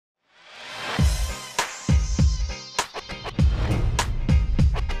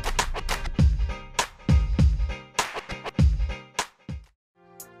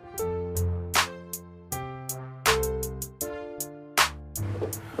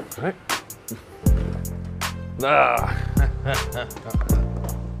Right? Nah.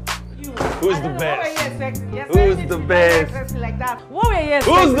 Who's the best? Who's the best? Like that. What were you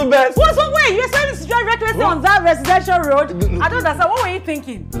Who's the best? What's the way? You expecting to drive recklessly on that residential road? I don't understand. What were you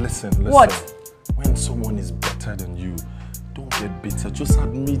thinking? Listen. What? When someone is better than you, don't get bitter. Just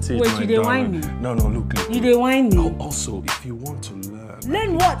admit it. Wait, you dey whine me? No, look. You dey whine me? Also, if you want to learn.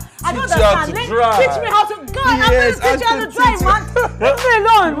 Learn what? I don't Teach you how understand. to drive. Teach me how to. God, Yes, I'm going to teach you how to drive, man. Leave me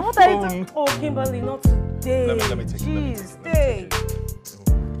alone. What are you doing? Oh, Kimberly, not today. Let me take it. Jeez, stay.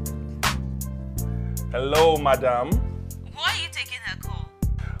 Hello, madam. Why are you taking her call?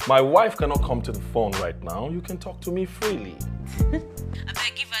 My wife cannot come to the phone right now. You can talk to me freely. I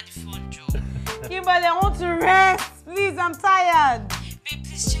better give her the phone, Joe. Kimberly, I want to rest. Please, I'm tired. Babe,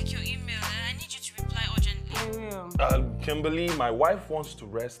 please check your email. I need you to reply urgently. I will. Kimberly, my wife wants to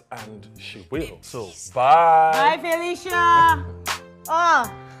rest and she will. So, bye. Bye, Felicia.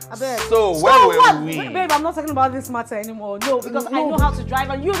 I bet. So where were we? Babe, I'm not talking about this matter anymore. No, because I know how to drive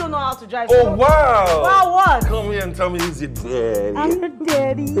and you don't know how to drive. Oh, so wow. Wow, what? Come here and tell me who's your daddy. I'm your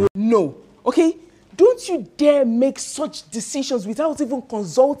daddy. No, okay? Don't you dare make such decisions without even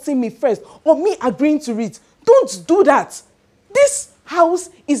consulting me first or me agreeing to it. Don't do that. This house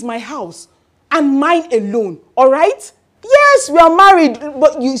is my house and mine alone, all right? Yes, we are married,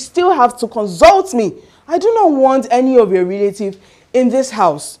 but you still have to consult me. I do not want any of your relatives in this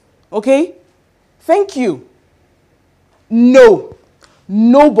house, okay? Thank you. No.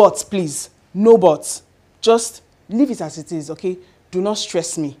 No buts, please. No buts. Just leave it as it is, okay? Do not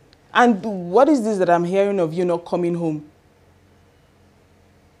stress me. And what is this that I'm hearing of you not coming home?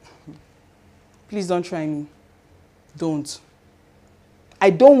 Please don't try me. Don't.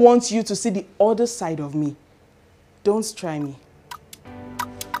 I don't want you to see the other side of me. Don't try me.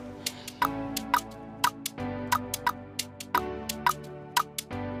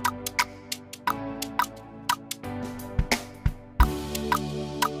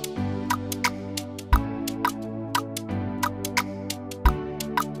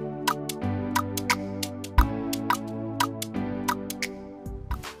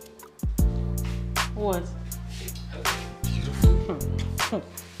 What?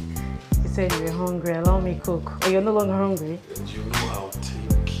 You said you were hungry. Allow me cook. Or you're no longer hungry? You know I'll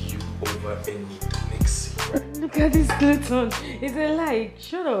take you over any next right? Look at this gluten. It's a lie.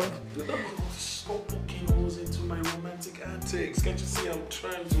 Shut up. Stop poking holes into my romantic antics. Can't you see I'm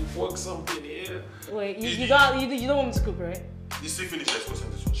trying to work something here? Wait, you don't want me to cook, right? You still finish this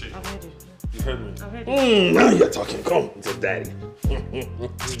one, shit. I've heard you. You heard me? I've heard you. Now you're talking. Come, it's a daddy.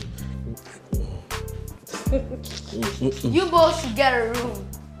 You both should get a room.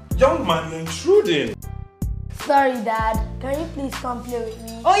 Young man, you're intruding. Sorry, Dad. Can you please come play with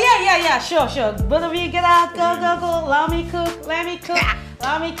me? Oh, yeah, sure. Both of you get out, go. Allow me cook, let me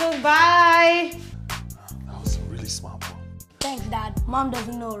cook, bye. That was a really smart one. Thanks, Dad. Mom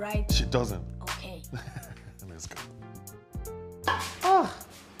doesn't know, right? She doesn't. Okay. Let's go. Oh.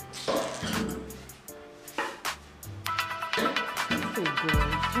 Hey, girl,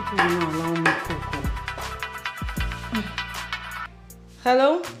 you could not allow me cook.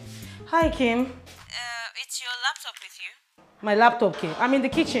 Hello? Hi, Kim. It's your laptop with you? My laptop, Kim. I'm in the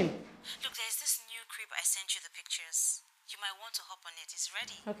kitchen. Look, there's this new crib. I sent you the pictures. You might want to hop on it. It's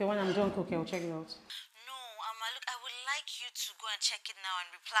ready. Okay, when I'm done cooking, I'll check it out. No, look, I would like you to go and check it now and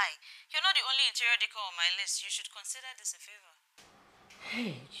reply. You're not the only interior decor on my list. You should consider this a favor.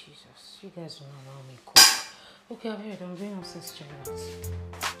 Hey, Jesus. You guys will not allow me cook. Okay, I've heard. I'm going upstairs to check it out.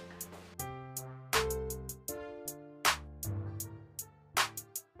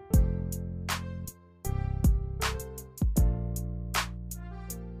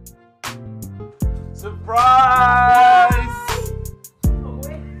 Surprise!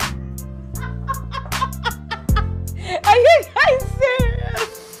 Are you guys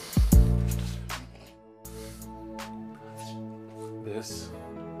serious? This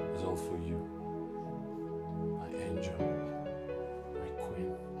is all for you, my angel, my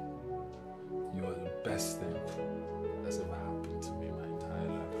queen. You are the best thing that's ever happened to me my entire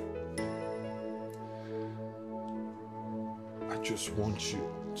life. I just want you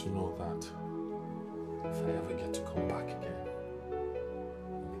to know that if I ever get to come back again,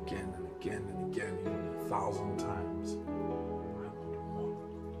 and again and again and again, even 1,000 times, I would want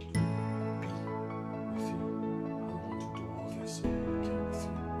to be with you. I want to do all this again with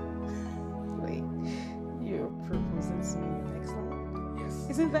you. Wait, you're proposing to me next time? Yes.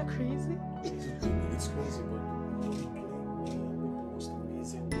 Isn't that crazy? It's crazy, but you're the most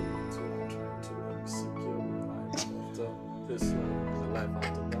amazing woman to I'm trying to secure my life after this the life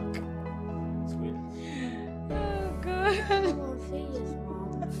after that. Sweet. Oh, God. Come on, say yes,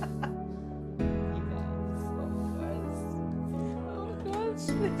 Mom.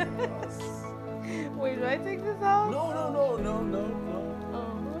 Wait, do I take this out? No. Oh,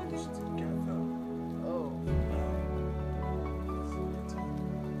 okay. Just together. Oh.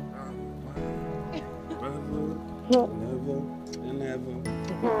 Never.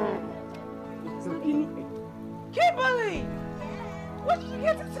 Kimberly! When did you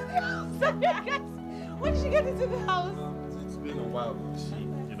get into the house? When did you get into the house? It's been a while.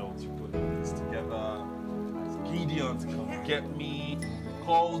 She put this together. Gideon to come get me.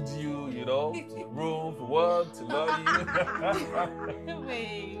 Called you, to the room for work, to love you.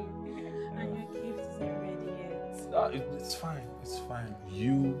 Babe, and your gift isn't ready yet. It's fine.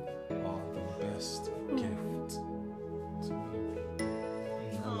 You are the best gift to me.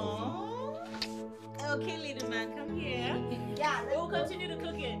 Aww. Okay, little man, come here. Yeah, we'll continue the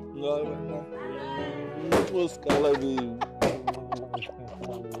cooking. No. What's gonna be?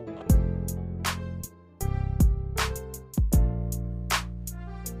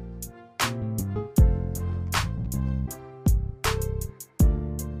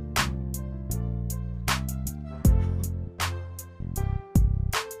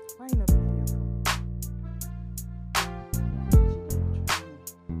 Why not picking your phone?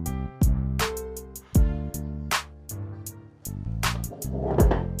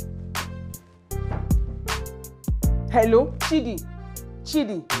 Hello, Chidi,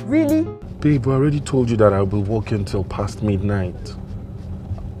 really? Babe, I already told you that I will work until past midnight.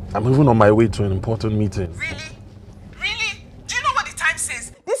 I'm even on my way to an important meeting. Really? Do you know what the time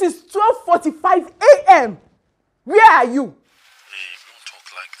says? This is 12:45 a.m. Where are you? Babe, don't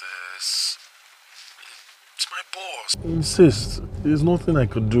talk like this. It's my boss. Insist. There's nothing I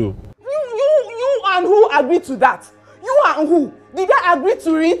could do. You and who agreed to that? You and who? Did I agree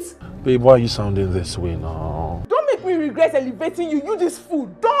to it? Babe, why are you sounding this way now? Don't make me regret elevating you. You this fool.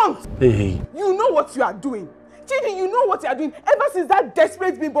 Don't. Hey. You know what you are doing. Chidi, you know what you are doing. Ever since that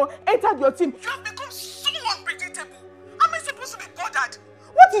desperate bimbo entered your team, you have become so unpredictable. Am I supposed to be bothered?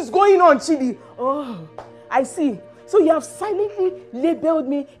 What is going on, Chidi? Oh, I see. So you have silently labeled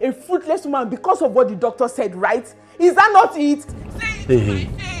me a fruitless woman because of what the doctor said, right? Is that not it? Say it to my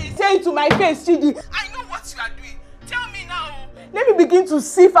face. Say it to my face, Chidi. I know what you are doing. Tell me now. Let me begin to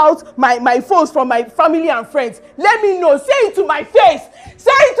sift out my foes from my family and friends. Let me know. Say it to my face.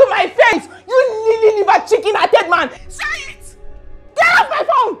 Say it to my face. You lily liver chicken-hearted man. Say it. Get off my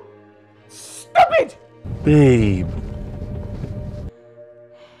phone. Stupid. Babe.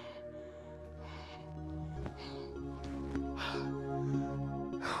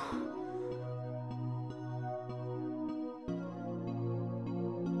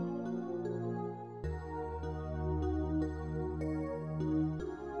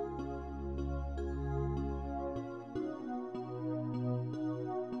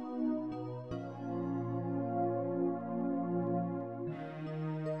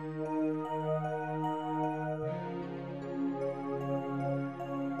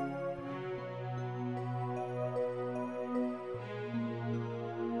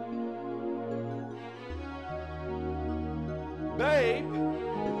 Babe?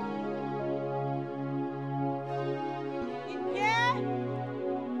 Yeah?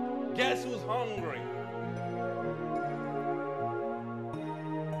 Guess who's hungry?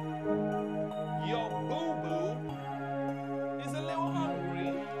 Your boo-boo is a little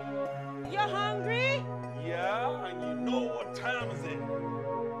hungry. You're hungry? Yeah, and you know what time is it?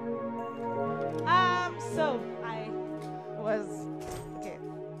 So I was okay.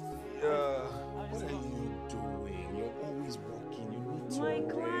 Yeah. What are you doing? You're always walking. You need to My rest.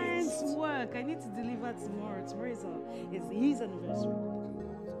 client's work. I need to deliver tomorrow. Tomorrow is his anniversary. You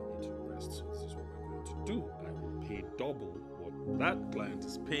need to rest. So this is what we're going to do. I will pay double what that client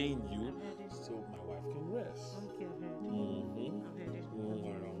is paying you, so my wife can rest. Okay, I've heard. Mm-hmm. I've heard it. I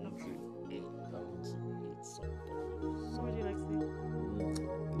want to eat some So what do you like to do?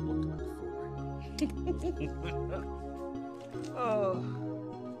 Look like food right now. Oh.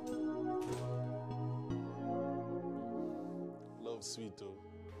 Love sweet though.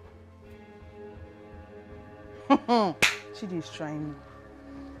 Chidi is trying me.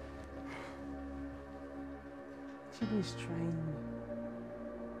 Chidi is trying me.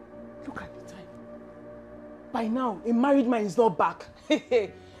 Look at the time. By now, a married man is not back.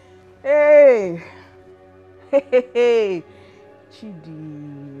 Hey. Hey.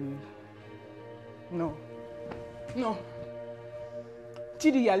 Chidi. No.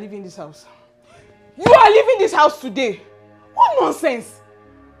 Chidi, you are leaving this house. You are leaving this house today. What nonsense?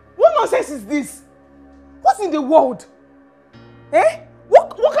 What nonsense is this? What's in the world? Eh?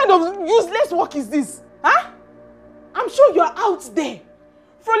 What kind of useless work is this? Huh? I'm sure you are out there,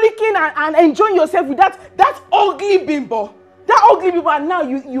 frolicking and enjoying yourself with that ugly bimbo. That ugly people, and now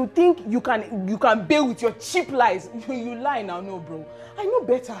you think you can bail with your cheap lies. You lie now, no, bro. I know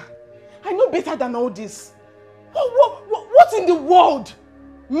better. I know better than all this. What in the world?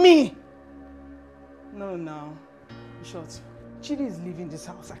 Me? No, now. In short, Chidi is leaving this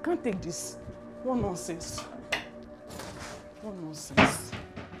house. I can't take this. What nonsense. What nonsense.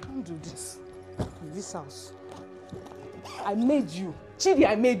 I can't do this. In this house. I made you. Chidi,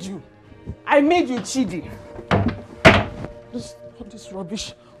 I made you. I made you, Chidi. All this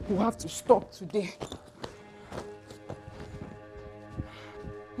rubbish will have to stop today.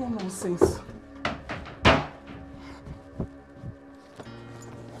 What nonsense.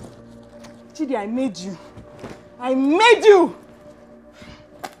 Chidi, I made you. I made you!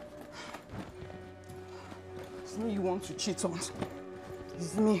 It's me you want to cheat on.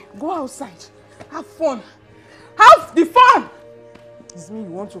 It's me. Go outside. Have fun. Have the fun! It's me you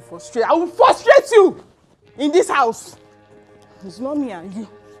want to frustrate. I will frustrate you in this house. It's not me and you.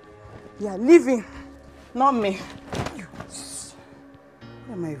 You are leaving, not me.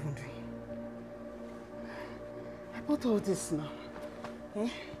 What am I even doing? I bought all this now. Eh?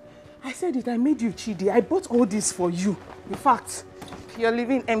 I said it, I made you, Chidi. I bought all this for you. In fact, you're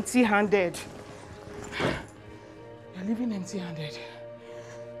leaving empty-handed. You're leaving empty-handed.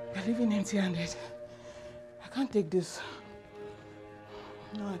 You're leaving empty-handed. I can't take this.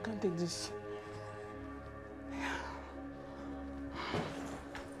 No, I can't take this.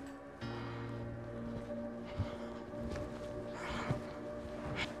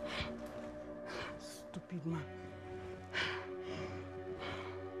 Stupid man.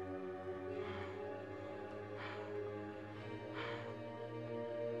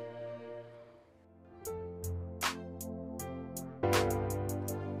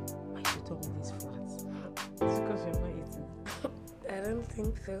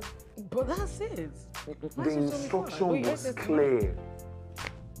 So. But that's it. The instruction was clear.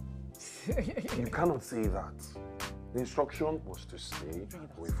 You cannot say that. The instruction was to stay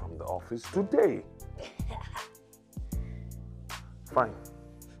away from the office today. Fine.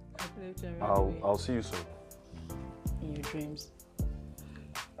 I'll see you soon. In your dreams.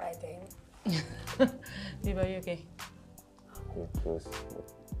 Right then. Babe, are you okay? Yes.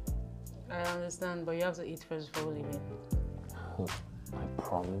 I understand, but you have to eat first before leaving. I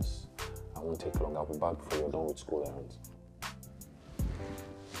promise I won't take long. I'll be back before you're done with school errands.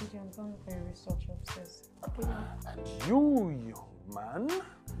 Okay, I'm coming for your research upstairs. And you, young man,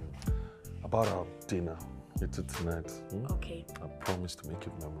 about our dinner later tonight. Okay. I promise to make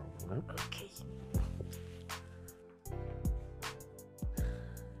it memorable. Right? Okay.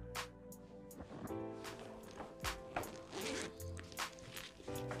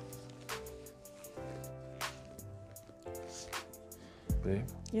 Babe?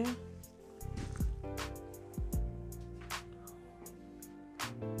 Yeah?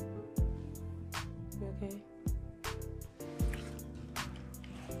 You okay?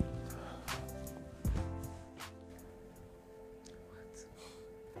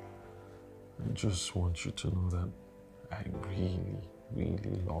 I just want you to know that I really,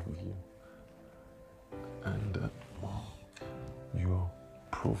 really love you. And you're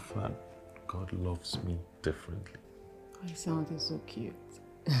proof that God loves me differently. You sounded so cute.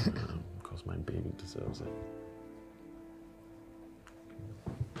 Because my baby deserves it.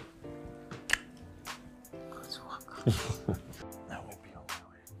 Good work. I will be on my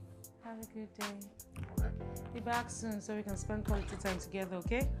way. Have a good day. Alright. Be back soon so we can spend quality time together,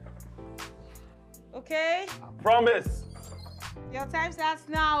 okay? Okay? I promise! Your time starts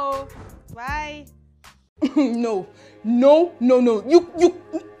now. Bye. No. You.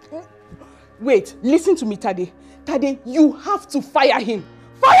 Wait, listen to me, Tade. Tade, you have to fire him.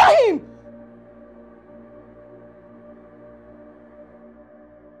 Fire him!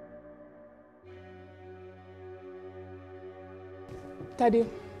 Tade,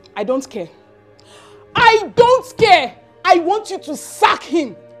 I don't care. I don't care! I want you to sack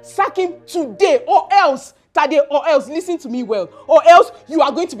him. Sack him today or else. Tade, or else, listen to me well. Or else you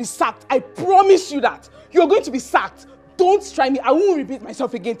are going to be sacked. I promise you that. You're going to be sacked. Don't try me. I won't repeat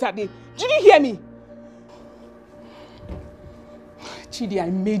myself again, Tade. Did you hear me? Chidi, I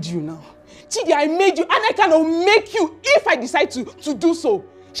made you now. Chidi, I made you and I cannot make you if I decide to do so.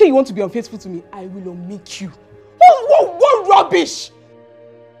 Sure, you want to be unfaithful to me? I will unmake you. What rubbish!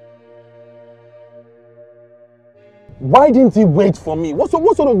 Why didn't he wait for me? What sort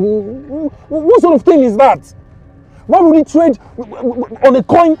of thing is that? Why would he trade on a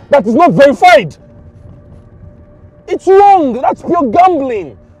coin that is not verified? It's wrong. That's pure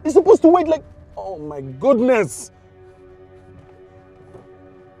gambling. He's supposed to wait like... Oh my goodness.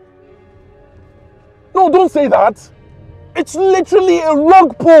 No, don't say that. It's literally a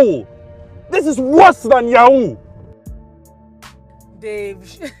rug pull. This is worse than Yahoo. Babe,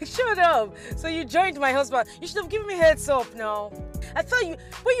 shut up. So you joined my husband. You should have given me heads up now. I thought you,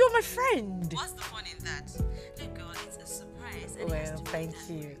 but you're my friend. What's the fun in that? Look, girl, it's a surprise. And Well, thank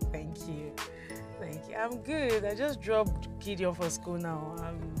you. I'm good. I just dropped Gideon for school now.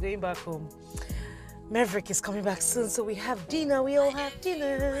 I'm going back home. Maverick is coming back soon, so we have dinner. We all have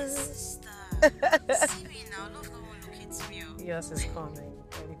dinner. My sister. See me now. Love no one locates me. Yours is coming.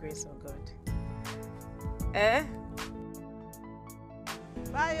 By the grace of God. Eh?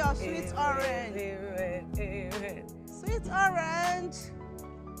 Buy your sweet orange. Amen. Sweet orange.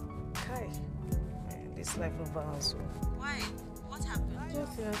 Kai, man, this life of balance. Why? What happened? I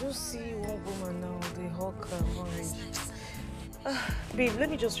just see one woman now, the hawk orange. Babe, let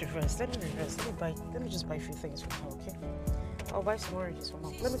me just reverse. Let me just buy a few things from her, okay? I'll buy some oranges from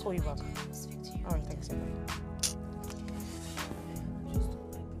her. Let me call you back. Alright, thanks.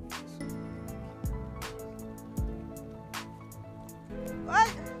 Bye. What?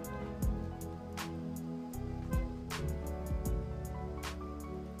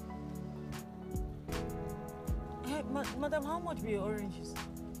 Hey, madam, how much be your oranges?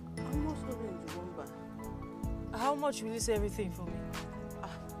 How much orange you want buy? How much will you say everything for me?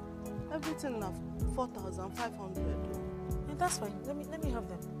 Everything now 4,500. Yeah, that's fine. Let me have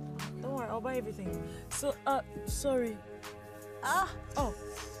them. Don't worry, I'll buy everything. So, sorry. Oh,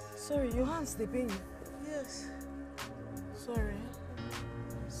 sorry. Your hands they pain you. Yes. Sorry.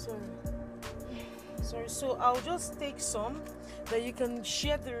 So I'll just take some, that you can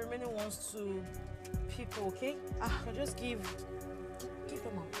share the remaining ones to people, okay? I'll just give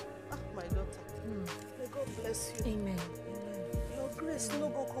them out. My daughter. May God bless you. Amen. Your grace no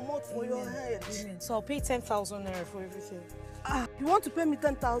go come out for your head. Amen. So I'll pay 10,000 naira for everything. You want to pay me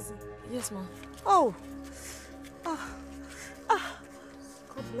 10,000? Yes, ma. Oh. God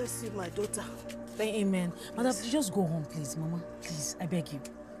bless you, my daughter. Amen. Madam, just go home, please, Mama. Please, I beg you.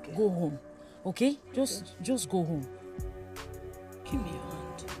 Okay. Go home. Okay? Just go home. Give me your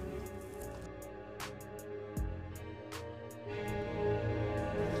hand.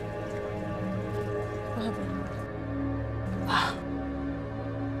 What happened?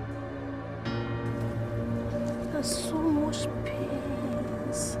 There's so much pain.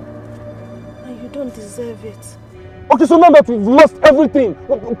 And you don't deserve it. Okay, so now that we've lost everything,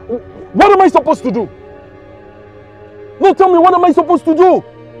 what am I supposed to do? No, tell me, what am I supposed to do?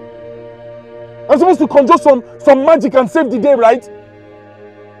 I'm supposed to conjure some magic and save the day, right?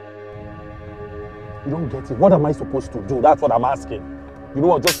 You don't get it. What am I supposed to do? That's what I'm asking. You know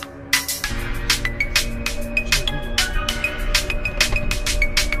what, just...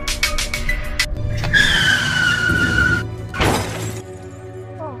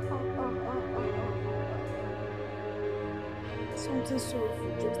 Something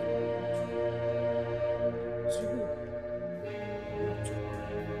sorrowful just to you. Not to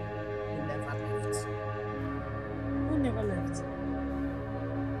worry. He never left. Who never left?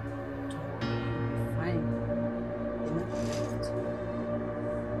 Don't worry, you'll be fine. He never left.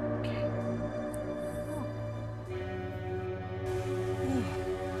 Okay.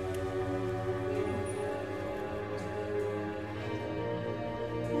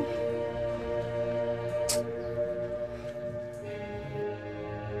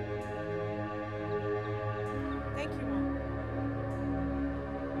 Thank you, Mom.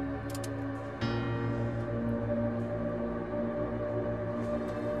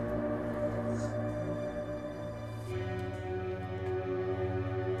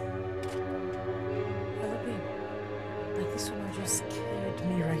 Hello, babe. Like, this woman just scared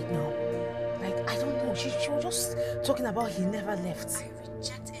me right now. Like, I don't know. She was just talking about he never left. I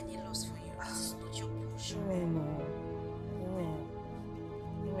reject any loss for you. This is not your portion. Amen.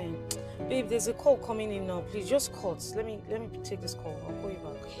 Babe, there's a call coming in now. Please just cut. Let me take this call. I'll call you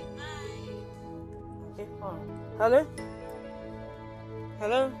back. Bye. Okay. All right.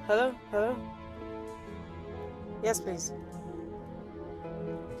 Hello. Yes, please.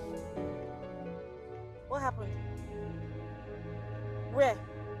 What happened? Where?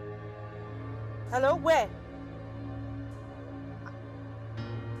 Hello, where?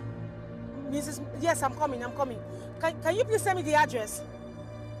 Mrs. Yes, I'm coming. Can you please send me the address?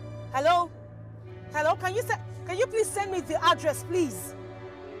 Hello? Can you please send me the address, please?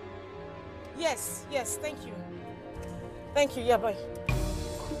 Yes, thank you. Yeah, bye.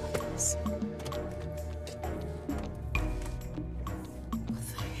 What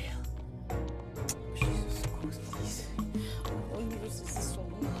the hell? Jesus Christ, please. I don't use this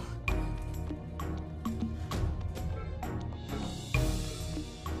one.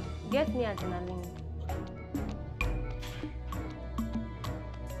 Get me adrenaline.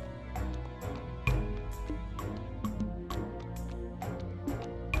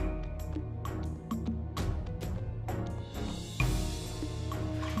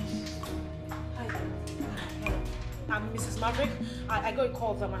 Mrs. Maverick. I got a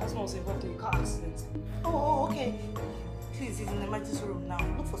call that my husband was involved in a car accident. Oh, okay. Please, he's in the emergency room now.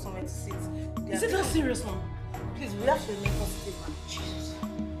 Look for somewhere to sit. Is it that serious, Mom? Please, we have to remain positive, man. Jesus.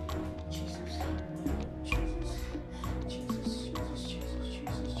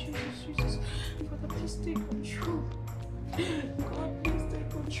 Father, please take control. God, please take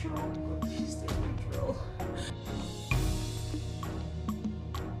control. God, please take control.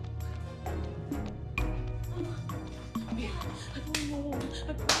 I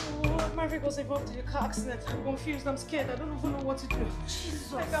don't know. Maverick was involved in a car accident. I'm confused. I'm scared. I don't even know what to do.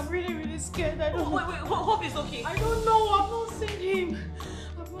 Jesus. Like, I'm really, really scared. I don't know. Wait. Hope he's okay. I don't know. I've not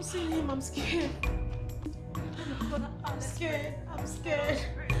seen him. I'm scared. I'm scared.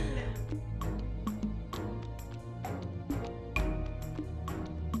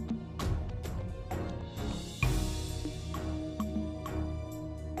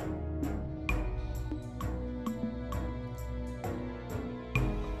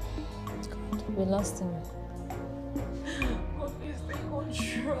 We lost him. God, please take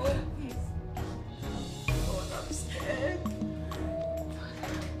control. Please. God, I'm scared.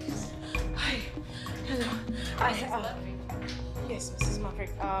 Hi. Hello. Yes, Mrs.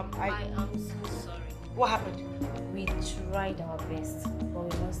 Maverick. I am so sorry. What happened? We tried our best, but we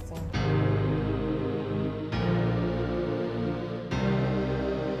lost him.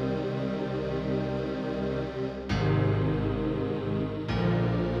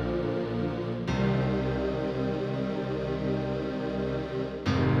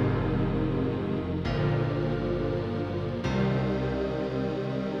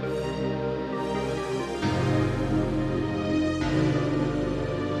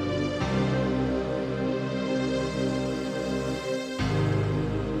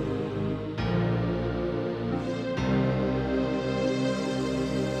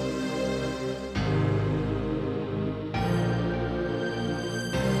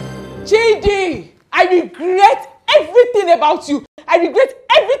 Yejide, I regret everything about you. I regret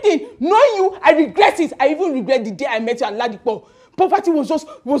everything. Knowing you, I regret it. I even regret the day I met you at Ladipo. Poverty was just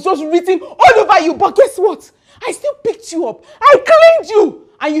written all over you. But guess what? I still picked you up. I cleaned you.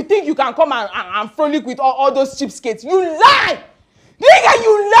 And you think you can come and frolic with all those cheapskates. You lie! Nigga,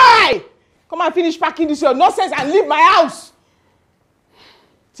 you lie! Come and finish packing this your nonsense and leave my house.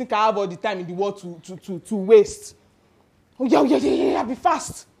 Think I have all the time in the world to waste. Oh, yeah, be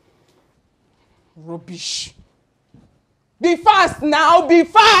fast. Rubbish. Be fast now, be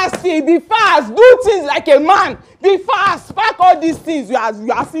fast, be fast. Do things like a man. Be fast. Pack all these things you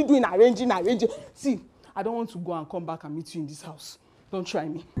are still doing, arranging. See, I don't want to go and come back and meet you in this house. Don't try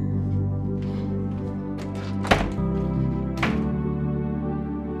me.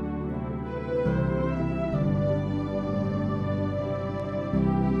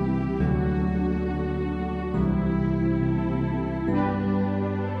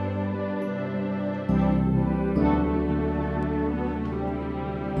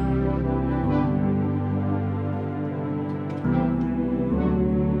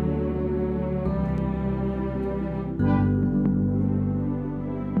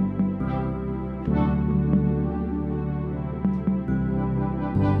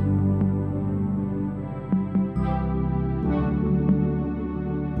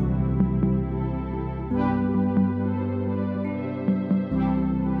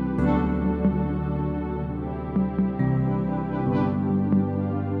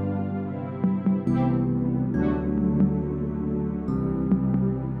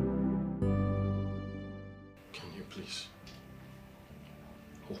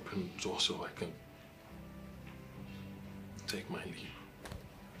 So I can take my leave.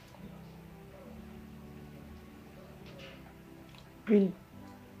 Really?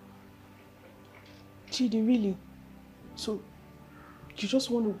 Chidi, really? So, you just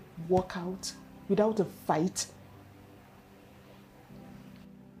want to walk out without a fight?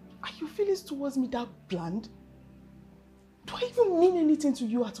 Are your feelings towards me that bland? Do I even mean anything to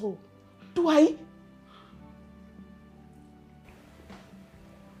you at all? Do I?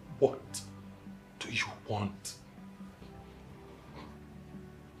 What do you want?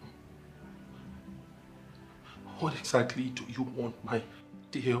 What exactly do you want, my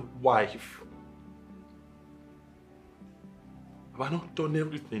dear wife? Have I not done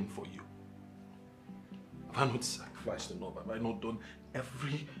everything for you? Have I not sacrificed enough? Have I not done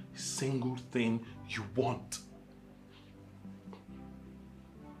every single thing you want?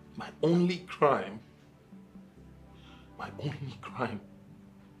 My only crime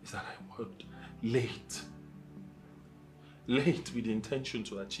is that I worked late with the intention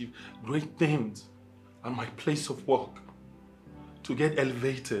to achieve great things at my place of work, to get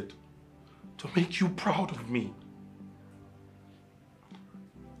elevated, to make you proud of me.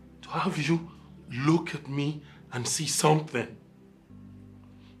 have you look at me and see something.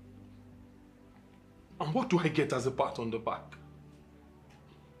 And what do I get as a pat on the back?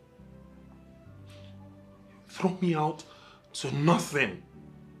 Throw me out to nothing.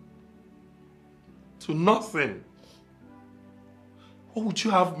 To nothing. What would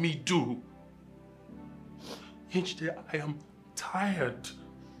you have me do? Yejide, I am tired.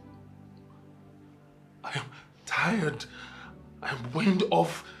 I am tired. I am wind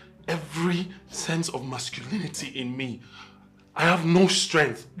off every sense of masculinity in me. I have no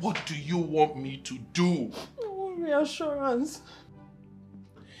strength. What do you want me to do? I want reassurance.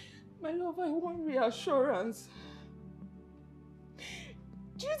 My love, I want reassurance.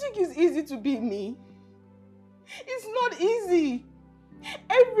 Do you think it's easy to be me? It's not easy.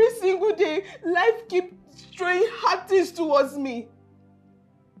 Every single day, life keeps throwing hard things towards me.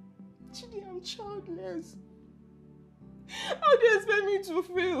 Chidi, I'm childless. How do you expect me to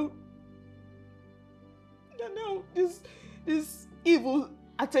feel? And now, this evil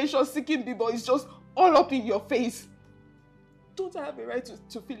attention-seeking people is just all up in your face. Don't I have a right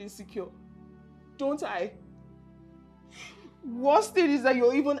to feel insecure? Don't I? Worst thing is that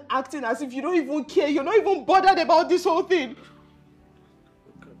you're even acting as if you don't even care. You're not even bothered about this whole thing.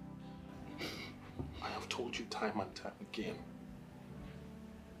 I have told you time and time again.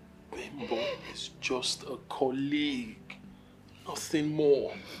 Bimbo is just a colleague. Nothing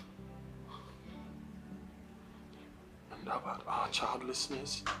more. And about our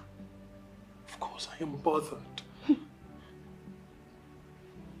childlessness, of course I am bothered.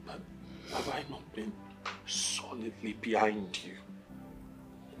 But have I not been solidly behind you?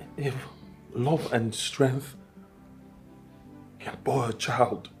 If love and strength can bore a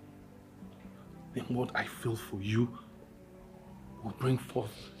child, then what I feel for you will bring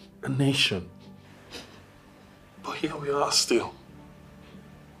forth a nation. But here we are still.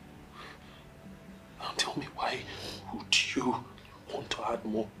 Now tell me, why would you want to add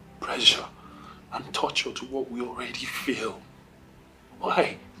more pressure and torture to what we already feel?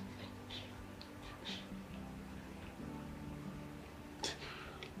 Why?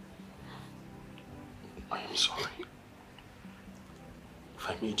 I am sorry if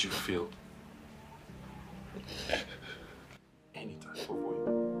I made you feel any type of way.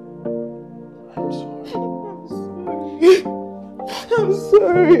 I'm sorry. I'm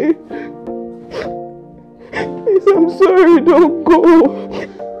sorry. Please, I'm sorry. Don't go.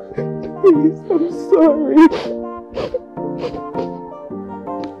 Please, I'm sorry.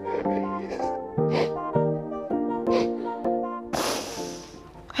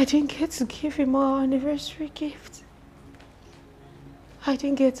 I didn't get to give him our anniversary gift. I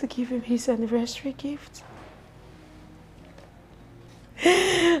didn't get to give him his anniversary gift.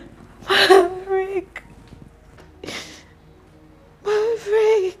 Maverick.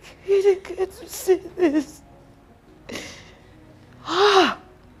 Maverick, you didn't get to see this.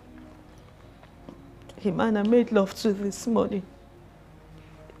 A man I made love to this morning.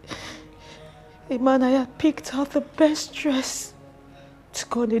 A man I had picked out the best dress to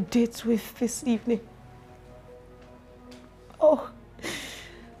go on a date with this evening. Oh,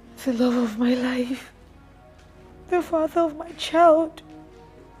 the love of my life. The father of my child.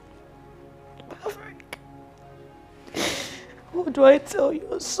 Maverick. What do I tell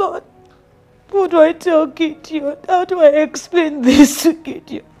your son? What do I tell Gideon? How do I explain this to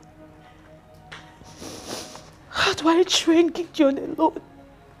Gideon? How do I train Gideon alone?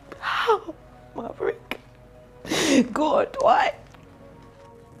 How, Maverick? God, why?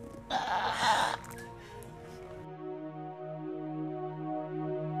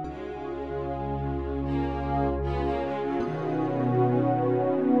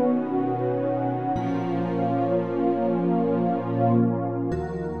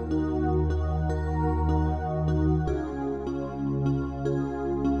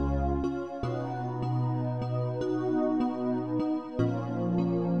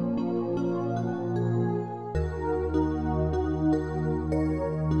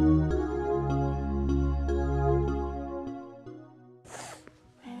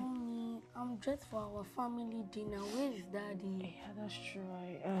 Dressed for our family dinner. Where is Daddy? Yeah, that's true.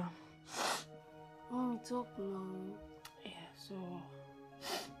 Mommy, talk now. Yeah, so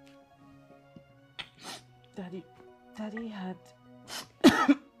Daddy had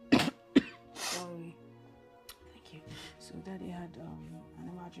sorry. Thank you. So Daddy had an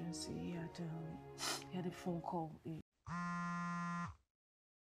emergency. He had a phone call.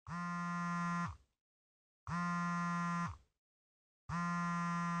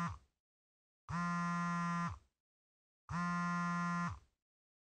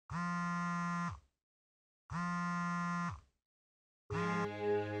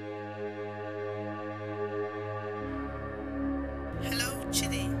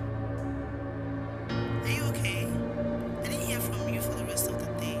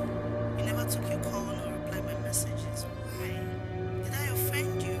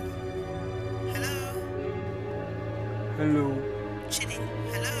 Hello. Chidi,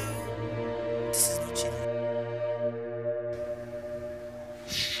 hello? This is not Chidi.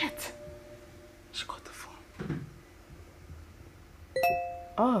 Shit. She got the phone.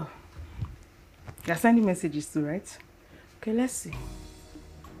 Oh. You're sending messages too, right? Okay, let's see.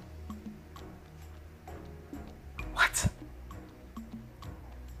 What?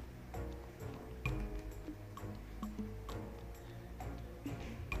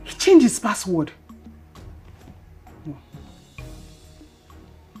 He changed his password. No.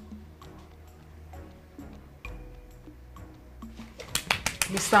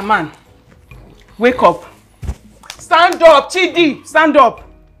 Mr. Man, wake up. Stand up, Chidi, stand up.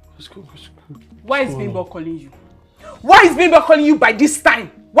 Let's go. Why is Bimbo calling you? Why is Bimbo calling you by this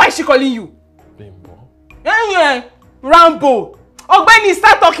time? Why is she calling you? Bimbo? Yeah, Rambo. Ogbeni,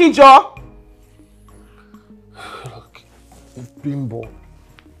 start talking, Joe. Look, if Bimbo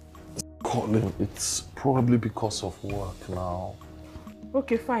is calling, it's probably because of work now.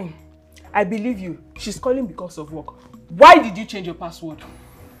 Okay, fine. I believe you. She's calling because of work. Why did you change your password?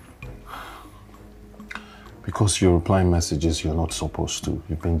 Because you're replying messages you're not supposed to.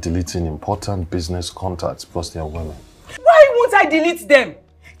 You've been deleting important business contacts because they are women. Why won't I delete them?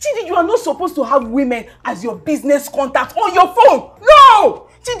 Chidi, you are not supposed to have women as your business contact on your phone. No!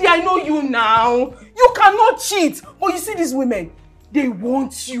 Chidi, I know you now. You cannot cheat. But you see these women, they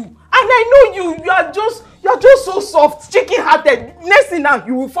want you. And I know you. You are just so soft, chicken-hearted. Next thing now,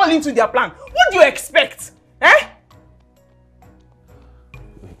 you will fall into their plan. What do you expect? Eh?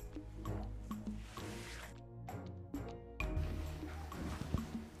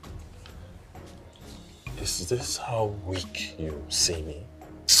 Is this how weak you see me?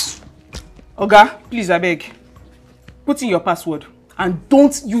 Oga, please, I beg. Put in your password. And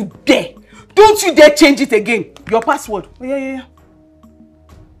don't you dare change it again. Your password. Oh, yeah.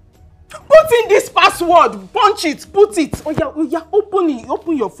 Put in this password. Punch it. Put it. Oh, yeah. Open it.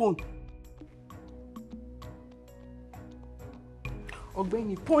 Open your phone.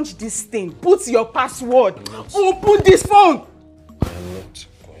 Ogbeni, punch this thing. Put your password. Open this phone. I'm not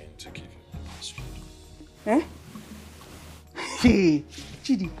going to give you my password. Eh? Hey,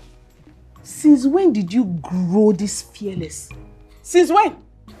 Chidi. Since when did you grow this fearless? Since when?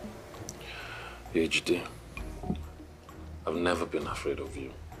 Yejide, I've never been afraid of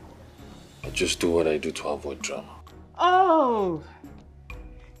you. I just do what I do to avoid drama. Oh,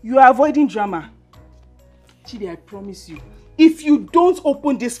 you are avoiding drama. Chidi, I promise you, if you don't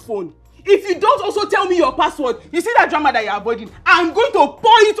open this phone, if you don't also tell me your password, you see that drama that you're avoiding, I'm going to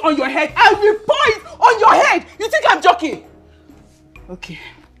pour it on your head. I will pour it on your head. You think I'm joking? Okay.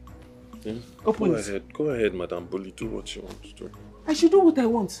 Yeah. Open it. Go ahead, Madam Bully. Do what you want to do. I should do what I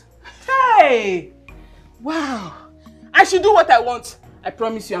want. Hey! Wow. I should do what I want. I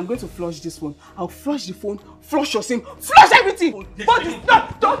promise you, I'm going to flush this phone. I'll flush the phone, flush your SIM, flush everything. But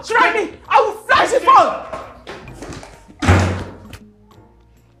don't try me. I will flush the phone.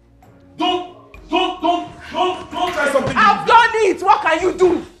 Don't try something. I've done it. What can you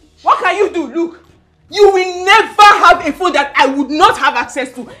do? What can you do? Look, you will never have a phone that I would not have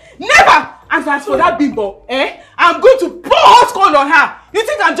access to. Never. And as for that Bimbo, I'm going to pour hot coal on her. You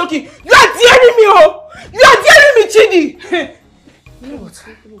think I'm joking? You are daring me, oh! You are daring me, Chidi. You know what?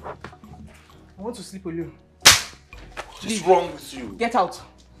 I want to sleep alone. What is wrong with you? Get out.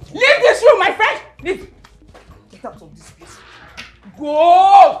 Leave this room, my friend. Leave. Get out of this place.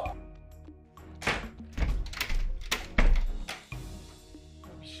 Go!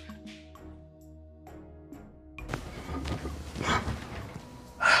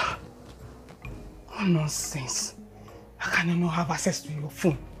 Oh, nonsense. How can I not have access to your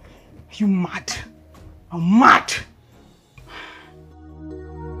phone? Are you mad? I'm mad.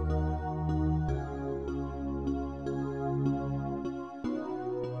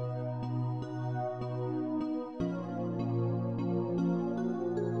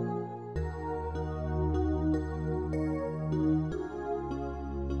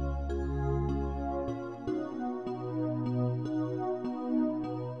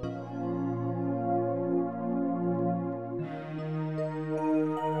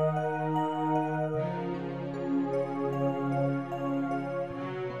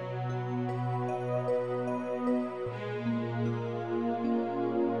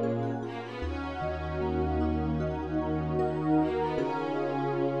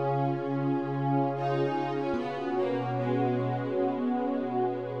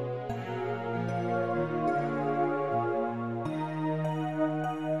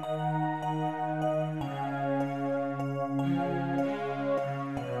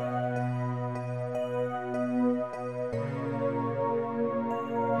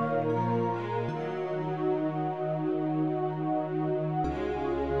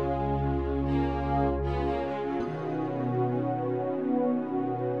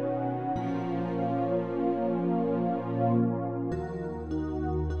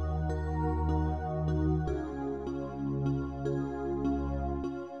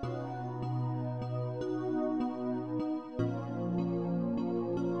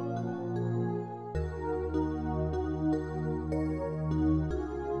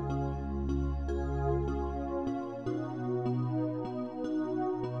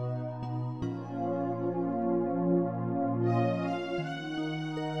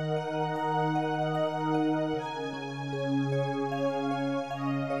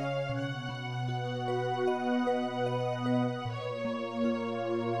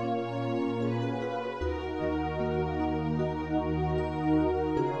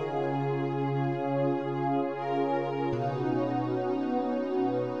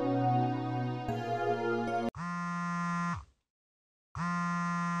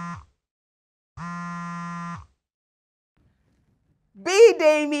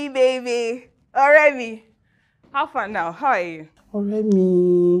 me, baby. Alright, how far now? How are you?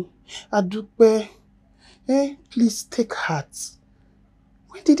 Oremi, Adupe, please take heart.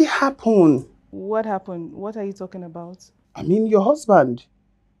 When did it happen? What happened? What are you talking about? I mean, your husband.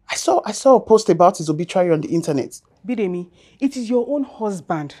 I saw a post about his obituary on the internet. Bidemi, it is your own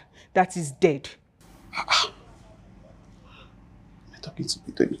husband that is dead. I'm talking to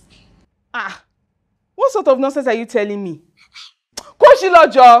Bidemi. What sort of nonsense are you telling me?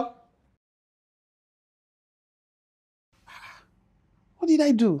 Koshilojo! What did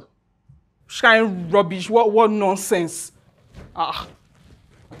I do? Shine rubbish, what nonsense?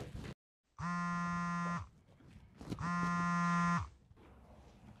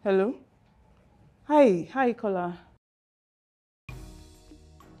 Hello? Hi, Kola.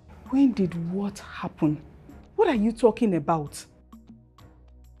 When did what happen? What are you talking about?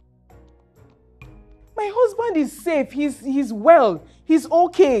 My husband is safe, he's well, he's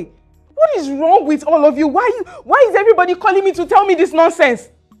okay. What is wrong with all of you? Why is everybody calling me to tell me this nonsense?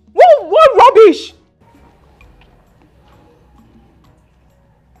 What rubbish?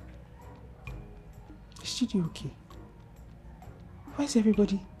 Is Yejide okay? Why is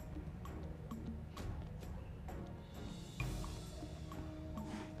everybody?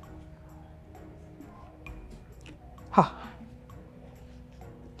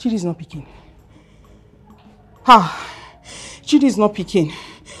 Yejide is not picking. Yejide is not picking. I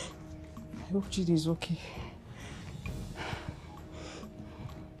hope Yejide is okay.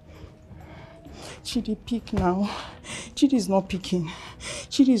 Yejide, pick now. Yejide is not picking.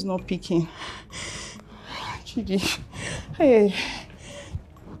 Yejide is not picking. Yejide, hey.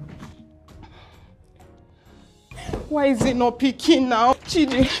 Why is it not picking now?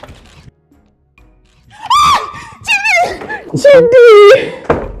 Yejide. Yejide!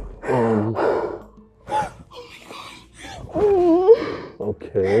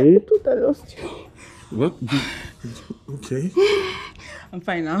 Okay. I thought I lost you. What? Okay. I'm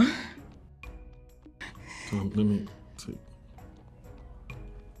fine now. Let me take.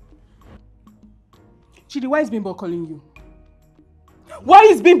 Yejide, why is Bimbo calling you? Why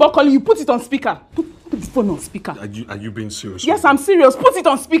is Bimbo calling you? Put it on speaker. Put this phone on speaker. Are you being serious? Yes, I'm serious. Put it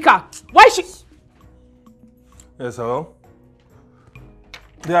on speaker. Why is she... Yes, hello?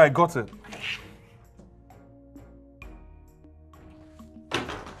 Yeah, I got it.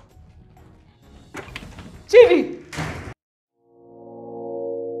 Yejide!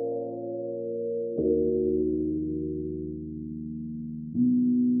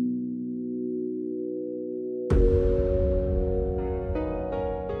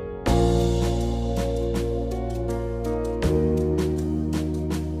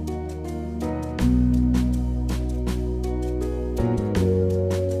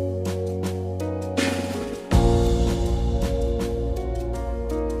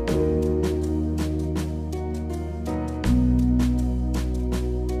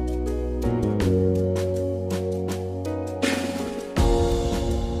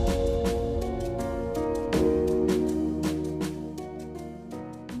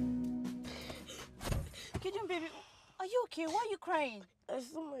 I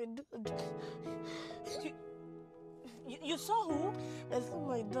saw my dad. You saw who? I saw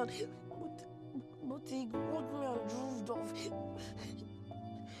my dad. But he ignored me and drove off.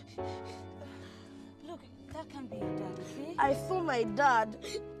 Look, that can't be your dad, okay? I saw my dad.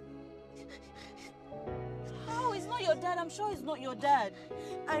 How? He's not your dad. I'm sure he's not your dad.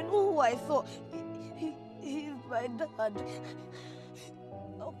 I know who I saw. He's my dad.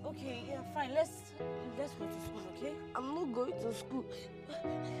 Oh, okay, yeah, fine. Let's go to school, okay? I'm not going to school.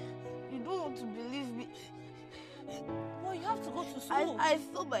 You don't want to believe me. Well, you have to go to school. I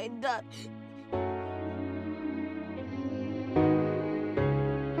saw my dad.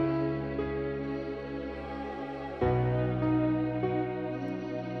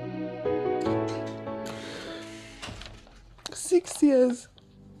 Years.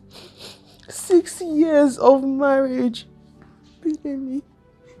 6 years of marriage. Bidemi,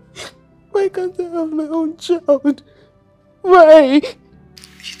 why can't I have my own child? Why?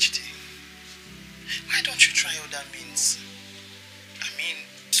 Yejide, why don't you try other means? I mean,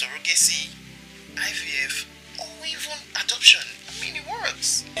 surrogacy, IVF, or even adoption. I mean, it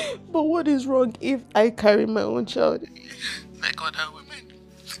works. But what is wrong if I carry my own child? Like other women,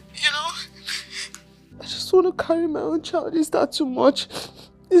 you know? I just want to carry my own child. Is that too much?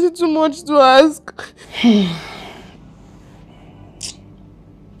 Is it too much to ask?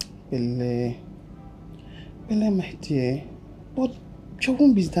 Bele, my dear, but your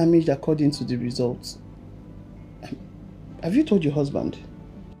womb is damaged according to the results. Have you told your husband?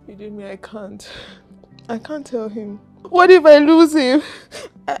 Bidemi, I can't tell him. What if I lose him?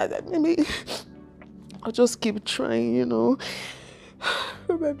 Maybe I'll just keep trying, you know.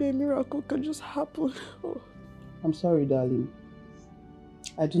 Maybe a miracle can just happen. Oh. I'm sorry, darling.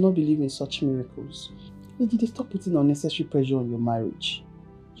 I do not believe in such miracles. Yejide, stop putting unnecessary pressure on your marriage.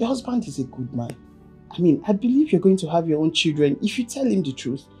 Your husband is a good man. I mean, I believe you're going to have your own children if you tell him the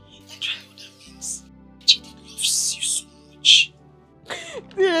truth. And try what that means. Yejide loves you so much.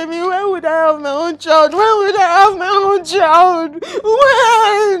 Baby, when would I have my own child? When would I have my own child?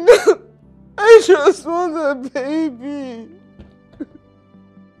 When? I just want a baby.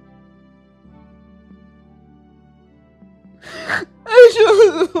 I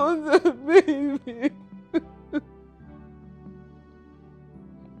just want a baby.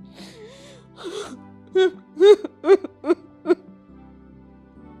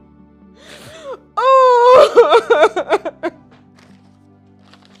 Oh!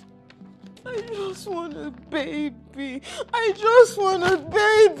 I just want a baby. I just want a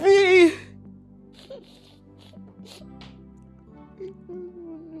baby. I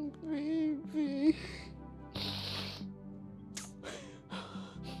want a baby.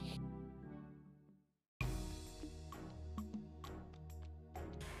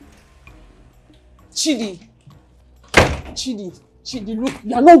 Chidi, look,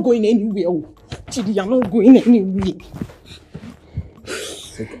 you're not going anywhere. Oh. Chidi, you're not going anywhere.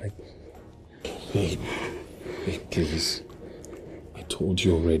 Babe, please. I told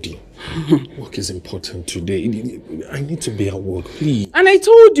you already. Work is important today. I need to be at work, please. And I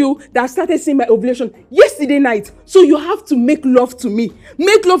told you that I started seeing my ovulation yesterday night. So you have to make love to me.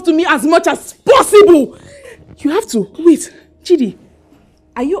 Make love to me as much as possible. You have to. Wait, Chidi,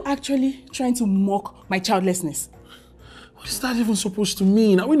 are you actually trying to mock my childlessness? What is that even supposed to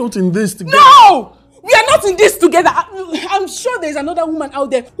mean? Are we not in this together? No! We are not in this together. I'm sure there's another woman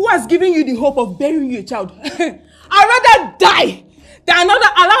out there who has given you the hope of burying your child. I'd rather die than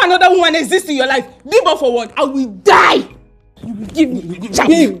allow another woman exist in your life. Live up for what? I will die. You will give me the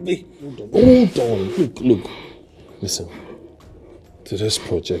child. Babe, hold on. Look. Listen. Today's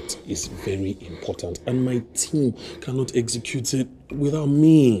project is very important and my team cannot execute it without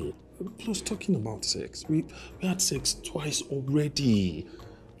me. Plus, talking about sex, we had sex twice already.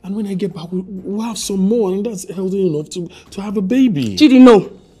 And when I get back, we'll have some more, and that's healthy enough to have a baby. Chidi, no.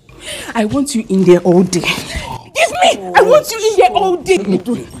 I want you in there all day. Give me! I want you in there all day. You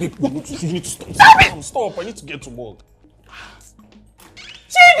need to stop. Stop. I need to get to work.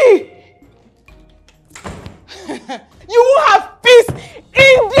 Chidi! You won't have peace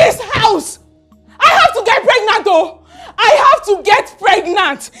in this house. I have to get pregnant, though. I have to get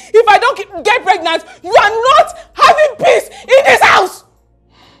pregnant. If I don't get pregnant, you are not having peace in this house.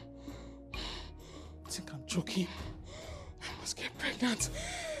 I think I'm joking. I must get pregnant.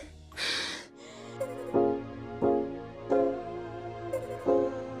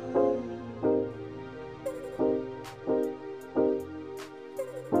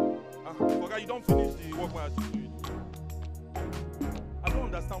 Okay, you don't finish the work while you do it. I don't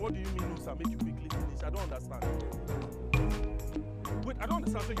understand. What do you mean, no, sir? Make you quickly finish. I don't understand. Wait, I don't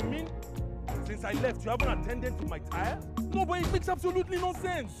understand. So you mean since I left, you haven't attended to my tires? No, but it makes absolutely no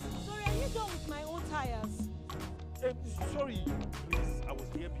sense. Sorry, are you done with my own tires? Sorry, please. I was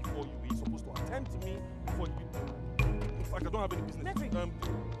here before you. You're supposed to attend to me before you. In fact, I don't have any business. Maverick.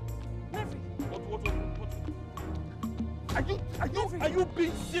 Maverick. What? Are you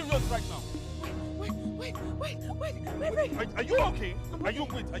being serious right now? Wait, Maverick. Are you okay? Are you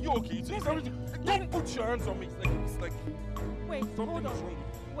okay? It's everything. Don't put your hands on me. It's like wait, something hold on. is wrong.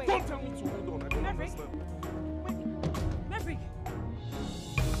 Wait. Don't tell me to hold on. I don't understand. Maverick.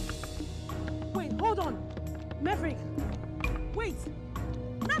 Wait, hold on. Maverick. Wait.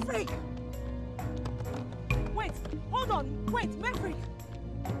 Maverick. Wait, hold on. Wait, Maverick.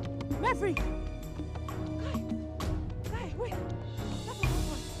 Maverick. Guy, wait. That's my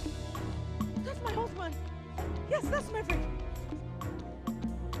husband. That's my husband. Yes, that's Maverick.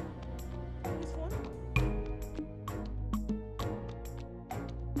 This one?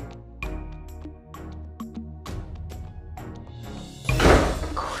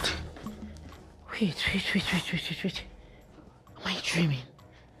 God. Wait. Am I dreaming?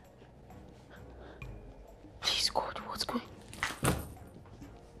 Please, God, what's going on?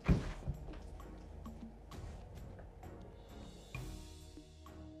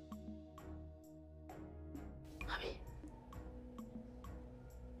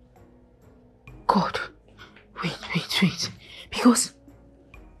 God, wait. Because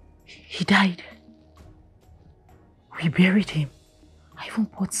he died. We buried him. I even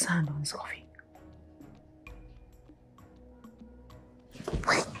poured sand on his coffin.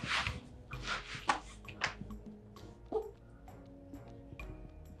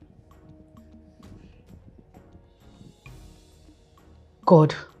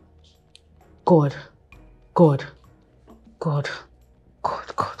 God. God. God. God.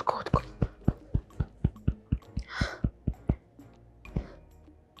 God. God. God. God.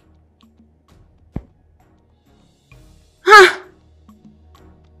 Ah!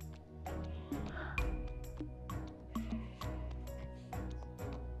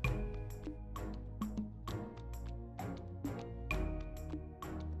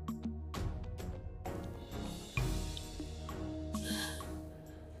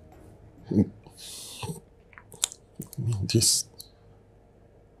 This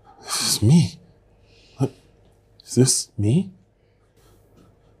is me. Is this me?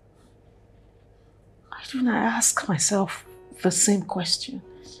 I do not ask myself the same question.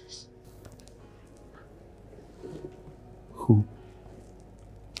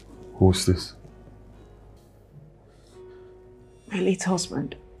 Who's this? My late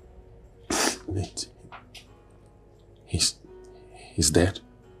husband. Late? He's dead?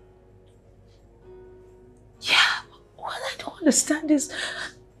 Yeah, what I don't understand is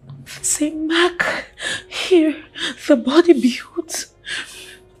the same mark here, the body built.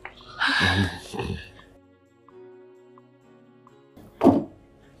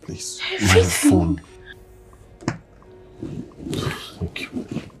 Please, Everything. my phone. Thank you.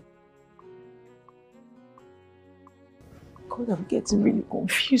 God, I'm getting really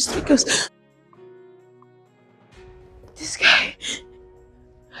confused because this guy.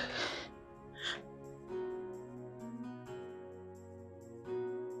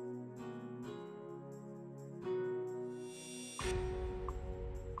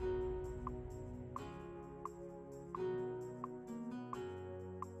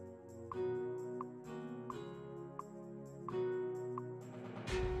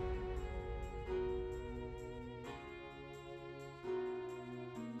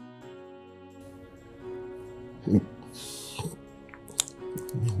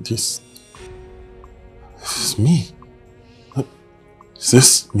 This is me. Is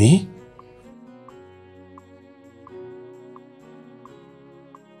this me?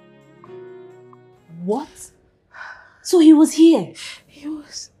 What? So he was here? He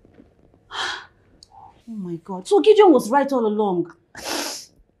was. Oh my God. So Gideon was right all along.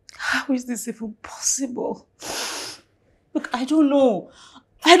 How is this even possible? Look, I don't know.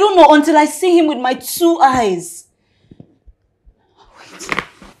 I don't know until I see him with my 2 eyes. Wait.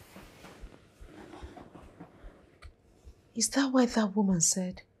 Is that why that woman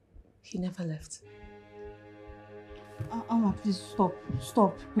said he never left? Amma, please stop.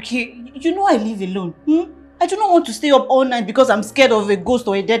 Stop. Okay, you know I live alone. I do not want to stay up all night because I'm scared of a ghost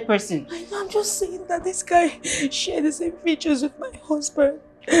or a dead person. I'm just saying that this guy shared the same features with my husband.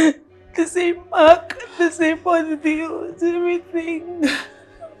 The same mark, the same body build, everything.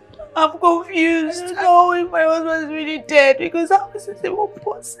 I'm confused. I don't know if my husband is really dead because how is this even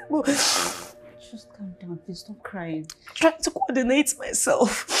possible? Just calm down, please stop crying. I'm trying to coordinate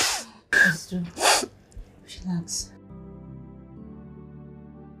myself. Please do. Relax.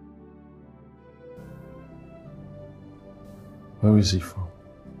 Where is he from?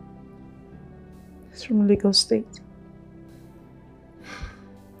 He's from Lagos State.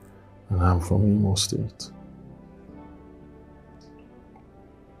 And I'm from Imo State.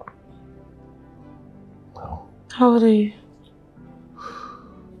 No. How old are you?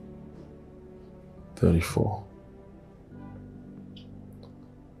 34.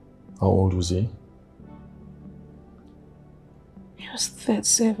 How old was he? He was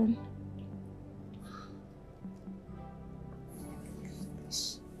 37.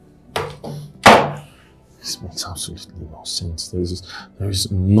 This makes absolutely no sense. There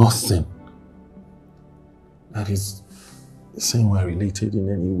is nothing that is saying we're related in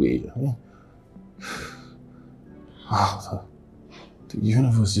any way. I mean, wow, the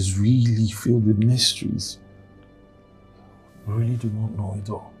universe is really filled with mysteries. We really do not know it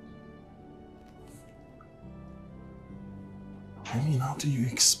all. I mean, how do you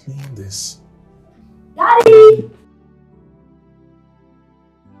explain this? Daddy!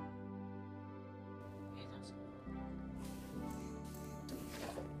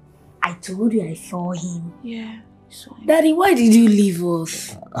 I told you I saw him. Yeah, I saw him. Daddy, why did you leave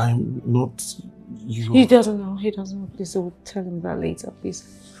us? I'm not you. He doesn't know. He doesn't know. Please, I will tell him that later, please.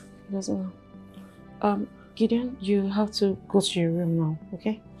 He doesn't know. Gideon, you have to go to your room now,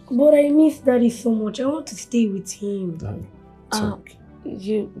 okay? But I miss Daddy so much. I want to stay with him.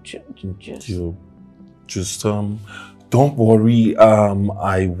 You just don't worry.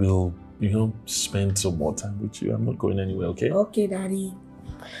 I will, spend some more time with you. I'm not going anywhere, okay? Okay, Daddy.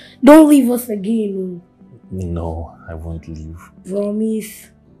 Don't leave us again. No, I won't leave. Promise.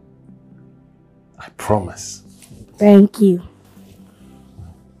 I promise. Thank you.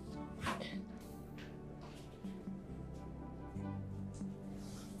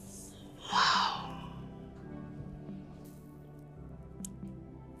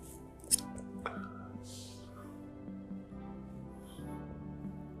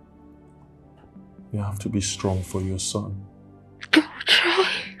 You have to be strong for your son. Don't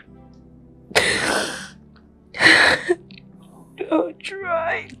try. Don't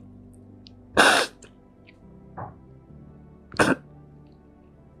try.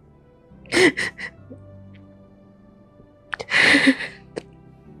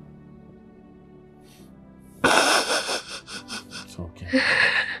 It's okay.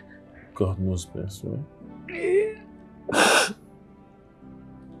 God knows best, right?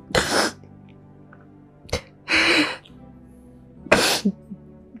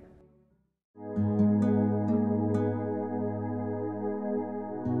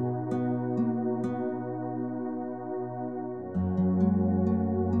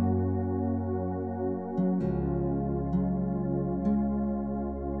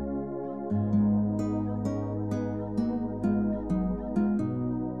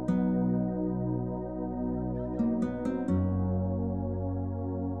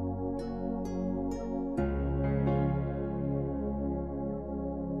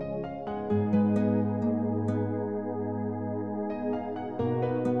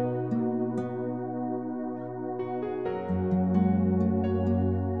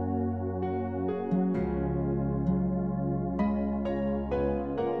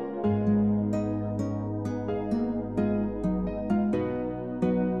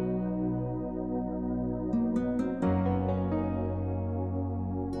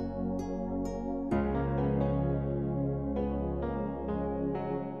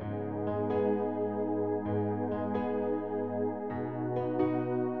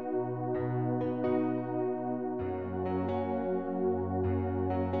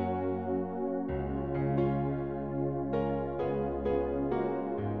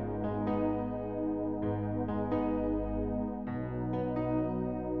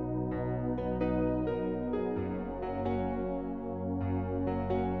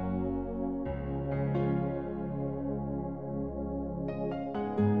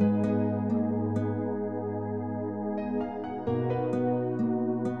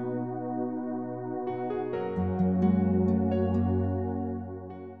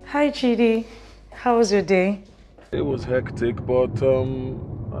 Hi, Chidi. How was your day? It was hectic, but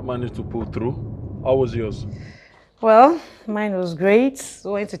I managed to pull through. How was yours? Well, mine was great.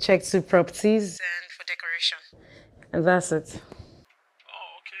 Went to check 2 properties and for decoration. And that's it.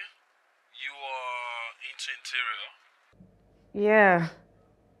 Oh, okay. You are into interior? Yeah.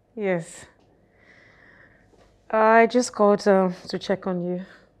 Yes. I just called to check on you,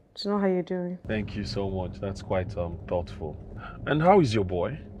 to know how you're doing. Thank you so much. That's quite thoughtful. And how is your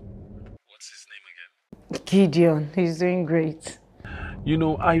boy? What's his name again? Gideon. He's doing great. You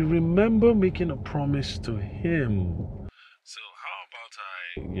know, I remember making a promise to him. So how about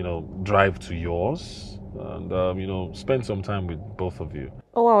I, drive to yours and, spend some time with both of you?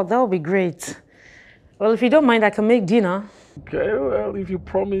 Oh, wow, that would be great. Well, if you don't mind, I can make dinner. Okay, well, if you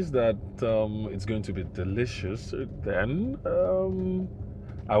promise that it's going to be delicious, then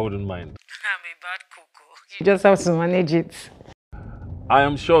I wouldn't mind. I'm a bad cook. You just have to manage it. I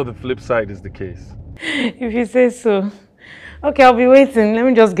am sure the flip side is the case. If you say so. Okay, I'll be waiting. Let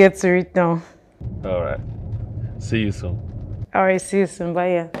me just get to it now. All right. See you soon. All right, see you soon.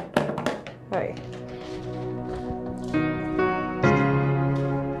 Bye. Yeah. Bye.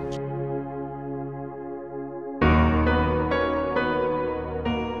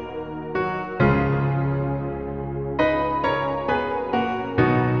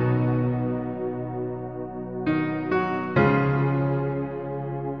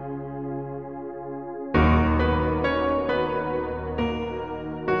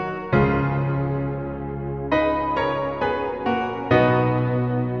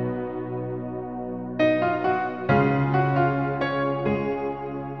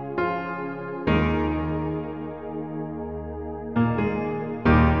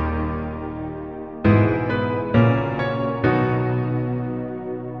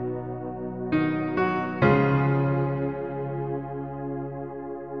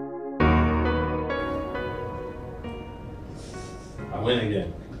 Win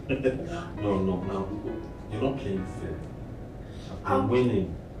again. No. You're not playing fair. I'm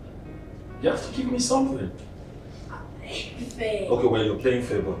winning. You have to give me something. Fair. Okay, well you're playing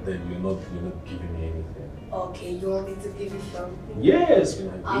fair, but then you're not giving me anything. Okay, you want me to give you something? Yes,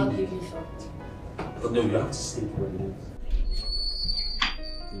 I'll give you something. But no, you have to stay where it is.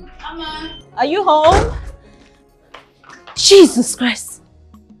 Mama, are you home? Jesus Christ.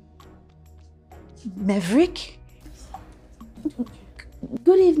 Maverick?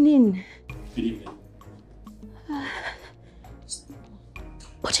 Good evening. Good evening.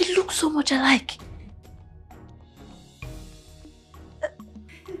 But it looks so much alike.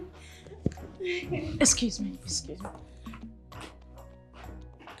 Excuse me, excuse me.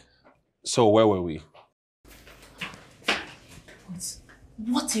 So where were we?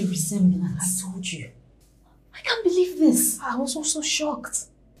 What a resemblance. I told you. I can't believe this. I was also shocked.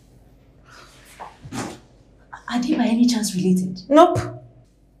 Are they by any chance related? Nope.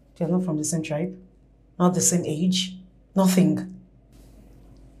 They're not from the same tribe. Not the same age. Nothing.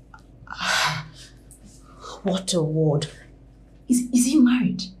 What a word. Is he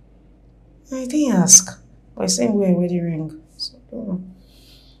married? I didn't ask. But I saying wear a wedding ring. So I don't know.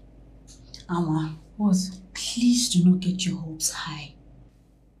 Ama, what? Please do not get your hopes high.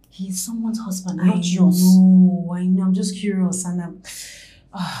 He is someone's husband, not yours. I know. I'm just curious and I'm...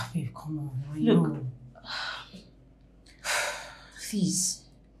 babe, come on. I know. Please,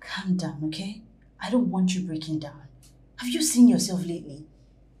 calm down, okay? I don't want you breaking down. Have you seen yourself lately?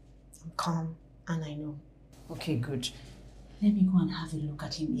 I'm calm and I know. Okay, good. Let me go and have a look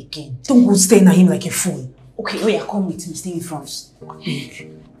at him again. Don't go staring at him like a fool. Okay, oh yeah, come with me. Stay in front.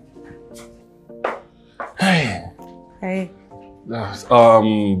 Hey. Hey.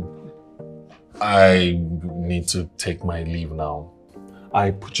 I need to take my leave now. I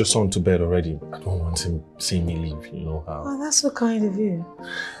put your son to bed already. I don't want him seeing me leave, you know how. Oh, that's so kind of you.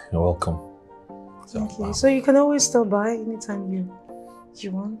 You're welcome. Thank you. So you can always stop by anytime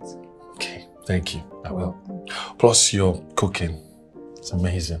you want. Okay, thank you. I will. Plus your cooking. It's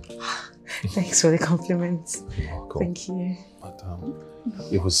amazing. Thanks for the compliments. You're welcome. Thank you. But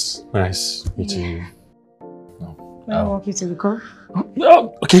it was nice meeting you. I'll walk you to the car.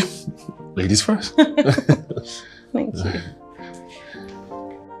 Oh, okay. Ladies first. Thank you.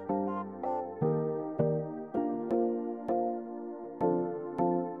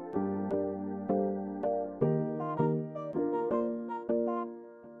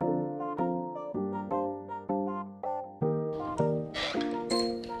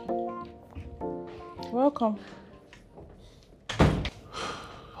 Welcome.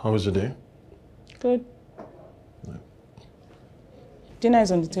 How was your day? Good. Dinner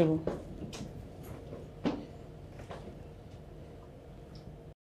is on the table.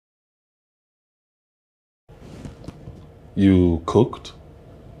 You cooked?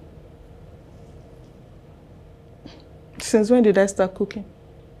 Since when did I start cooking?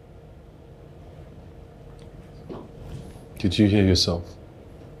 Did you hear yourself?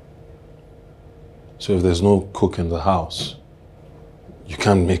 So if there's no cook in the house, you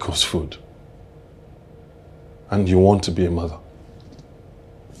can't make us food. And you want to be a mother.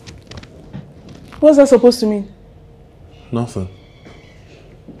 What's that supposed to mean? Nothing.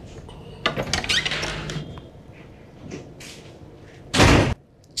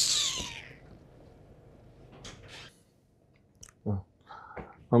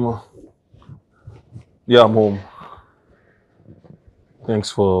 Mama. Yeah, I'm home.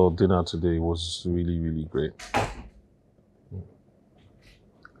 Thanks for dinner today. It was really, really great.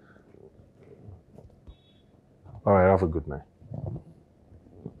 All right, have a good night.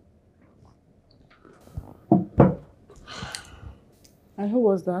 And who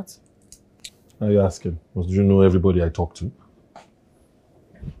was that? Are you asking? Do you know everybody I talk to?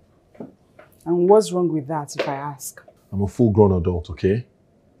 And what's wrong with that if I ask? I'm a full-grown adult, okay?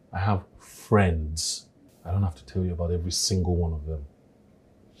 I have friends. I don't have to tell you about every single one of them.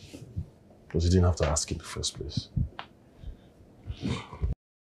 Because you didn't have to ask in the first place.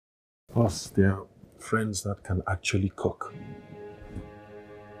 Plus, they are friends that can actually cook.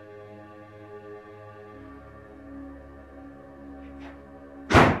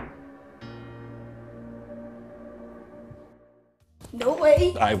 No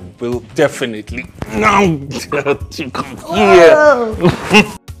way. I will definitely now you come here.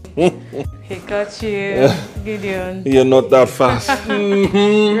 He got you, Gideon. You're not that fast.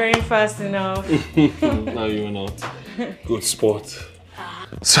 Very fast enough. No, you're not. Good sport.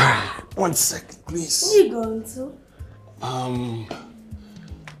 Sorry, 1 second, please. Where are you going to?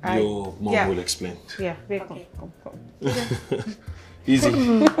 Your mom will explain. Yeah, very okay. Come. Easy.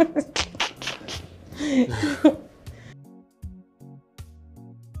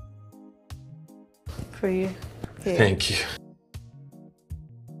 For you. Here. Thank you.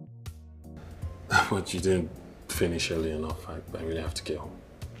 But you didn't finish early enough. I really have to get home.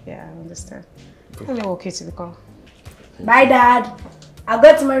 Yeah, I understand. Let me walk you to the car. Bye, Dad. I'll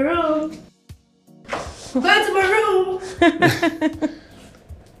go to my room. Go to my room.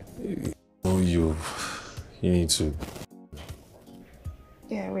 Oh, you need to.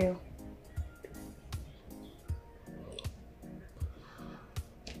 Yeah, I will.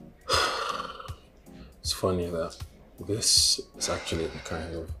 It's funny that this is actually the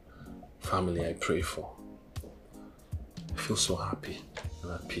kind of family I pray for. I feel so happy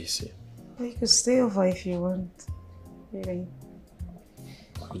and at peace here. Well, you could stay over if you want. Really.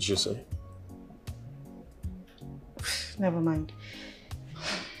 What did you say? Never mind.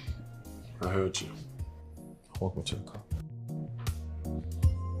 I heard you. Walk me to the car.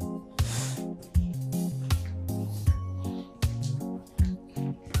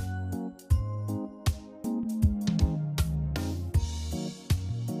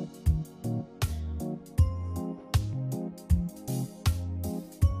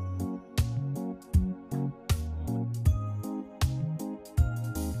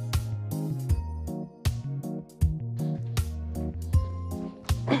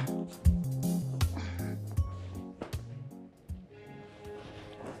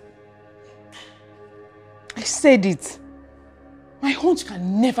 I said it. My hunch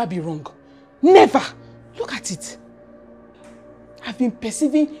can never be wrong. Never. Look at it. I've been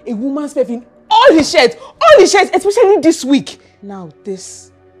perceiving a woman's faith in all his shirts, especially this week. Now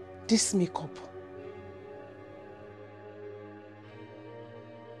this makeup.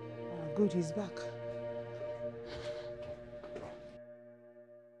 Good, he's back.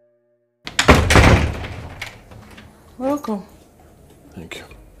 Welcome. Thank you.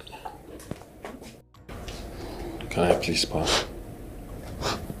 Can I please pass?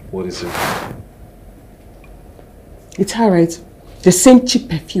 What is it? It's alright. The same cheap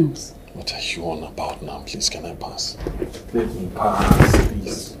perfumes. What are you on about now? Please, can I pass? Let me pass,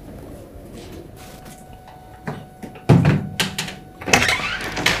 please.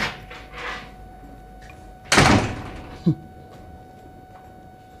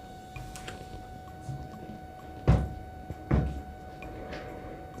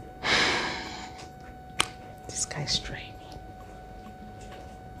 This guy's trying me.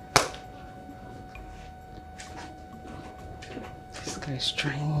 This guy's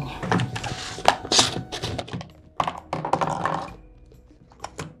trying me.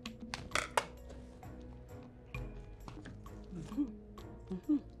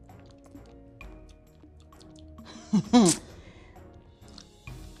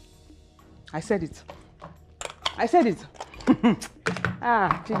 I said it. I said it.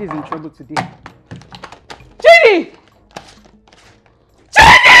 Chidi's in trouble today. Chidi!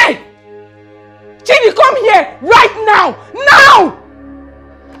 Chidi! Chidi, come here right now! Now!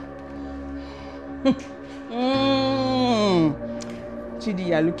 Chidi,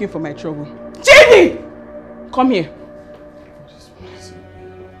 you are looking for my trouble. Chidi! Come here.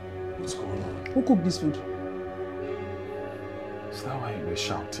 What's going on? Who cooked this food? Is that why you were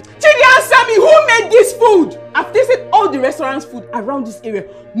shouting? Chidi, answer me! Who made this food? I've tasted all the restaurant's food around this area.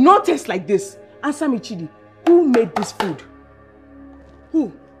 No taste like this. Answer me, Chidi. Who made this food?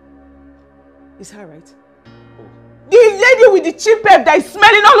 Who? Is her right? Who? The lady with the cheap pep that is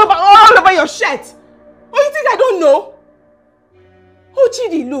smelling all over your shirt. Oh, you think I don't know? Oh,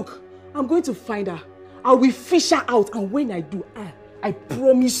 Chidi, look. I'm going to find her. I will fish her out, and when I do, I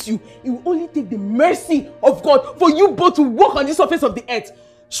promise you, it will only take the mercy of God for you both to walk on the surface of the earth.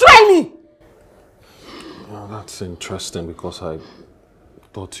 Try me! Well, that's interesting because I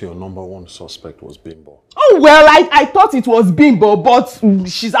thought your number one suspect was Bimbo. Oh, well, I thought it was Bimbo, but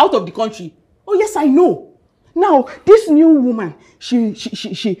she's out of the country. Oh, yes, I know. Now, this new woman, she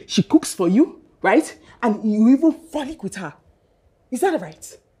cooks for you, right? And you even frolic with her. Is that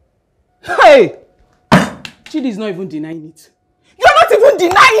right? Hey! Chidi is not even denying it. You're not even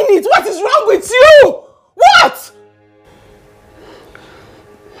denying it! What is wrong with you? What?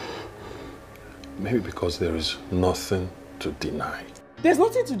 Maybe because there is nothing to deny. There's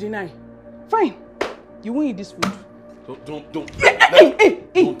nothing to deny. Fine. You won't eat this food. Don't. Hey!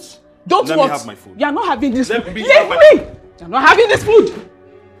 Don't Let what? me have my food. You're not having this food. Leave me! You're not having this food.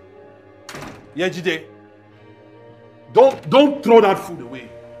 Yejide, don't throw that food away.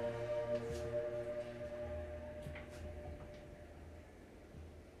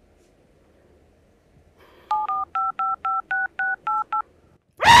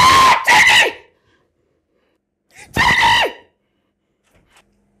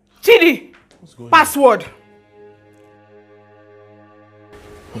 Chidi! Password.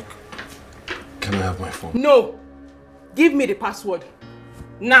 Can I have my phone? No. Give me the password.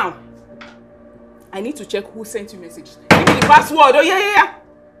 Now. I need to check who sent you messages. Give me the password. Oh, yeah.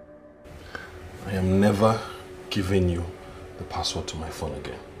 I am never giving you the password to my phone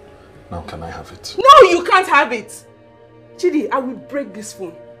again. Now can I have it? No, you can't have it. Chidi, I will break this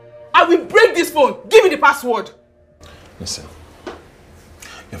phone. I will break this phone. Give me the password. Listen.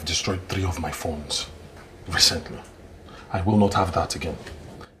 You have destroyed 3 of my phones recently. I will not have that again.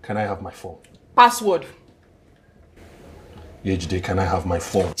 Can I have my phone? Password. Yejide, can I have my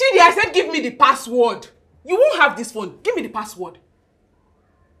phone? Chidi, I said give me the password. You won't have this phone. Give me the password.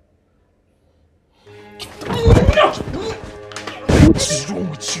 What is wrong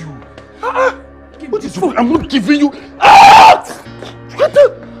with you? What is wrong? I'm not giving you.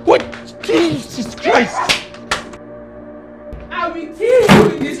 What? Jesus Christ! I will kill you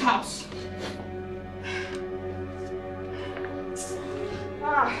in this house.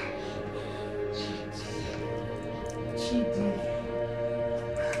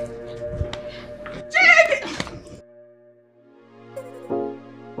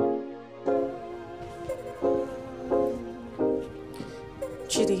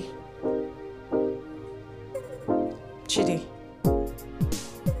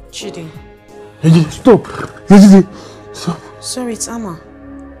 Chidi. Yejide, stop! Yejide, stop! Sorry, it's Amma.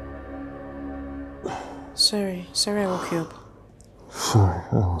 Sorry, I woke you up. Sorry.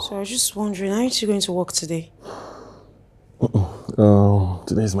 So I was just wondering, aren't you going to work today?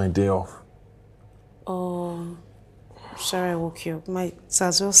 Today's my day off. Oh, sorry I woke you up. Might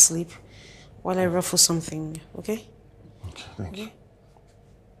as well sleep while I ruffle something, okay? Okay, thank you.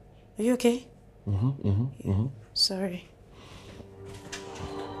 Are you okay? Sorry.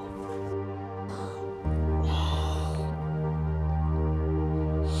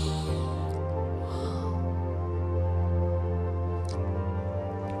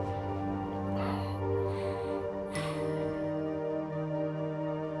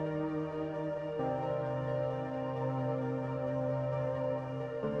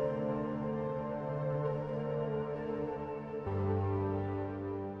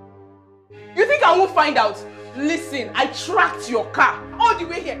 You think I won't find out? Listen, I tracked your car all the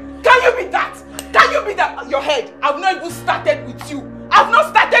way here. Can you be that? Can you be that? Your head. I've not even started with you. I've not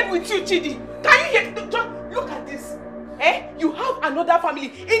started with you, Chidi. Can you hear? Just look at this. You have another family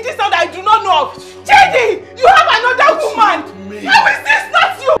in this town that I do not know of. Chidi, you have another woman. How is this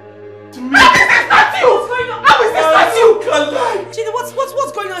not you? How is this not you? What's going on? How is this not you? Chidi,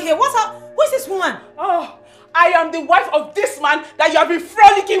 what's going on here? Who is this woman? Oh, I am the wife of this man that you have been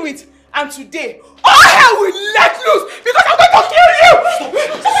frolicking with. And today, all hell will let loose because I'm going to kill you!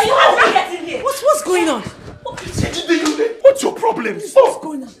 You have to get in here. What's going on? What's your problem? What's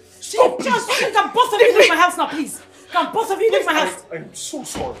going on? Stop, please. Can both of you leave my house now, please? Can both of you leave my house? I'm so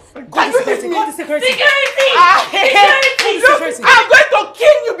sorry. Call the security. Security! Look, I'm going to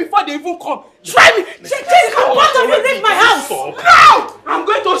kill you before they even come. Try me! Can both of you leave my house? No! I'm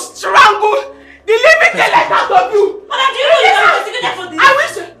going to strangle the living daylight out of you! Madam, do you know you're going to get for this? I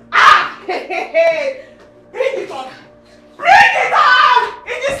wish... Bring it on! Bring it on!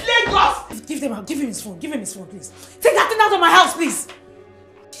 In this Lagos! Give them out. Give him his phone. Give him his phone, please. Take that thing out of my house, please. Do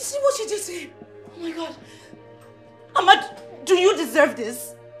you see what she did to him? Oh my God. Ahmad, do you deserve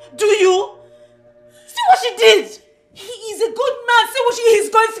this? Do you? See what she did? He is a good man. See what he's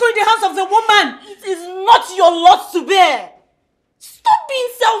going through in the hands of the woman. It is not your lot to bear. Stop being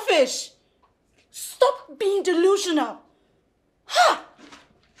selfish. Stop being delusional. Ha!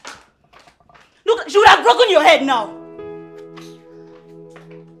 Look, she would have broken your head now.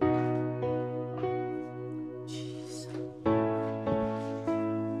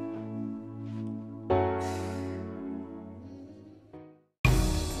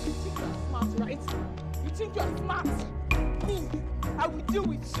 Right? You think you're smart? Me, I will deal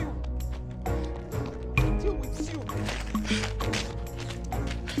with you. Deal with you.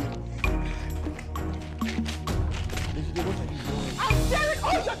 I'm sharing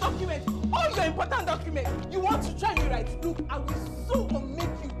all your documents, all your important documents. You want to try me, right? Look, I will so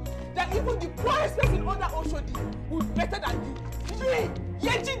make you that even the poorest person under Oshodi will be better than you.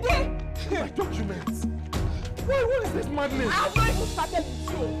 Yejide! My documents. What is this madness? I've not even started with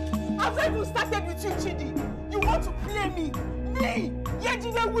you. I've not even started with you, Chidi. You want to play me? Me,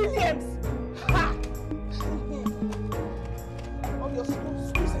 Yejide Williams. Ha! All your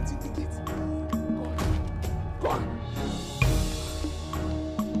school certificates. Gone.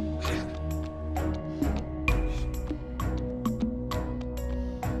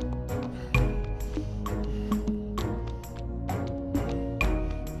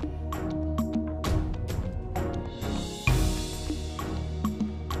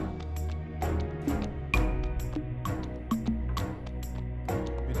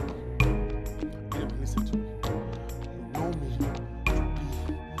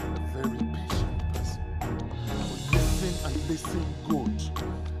 Listen good.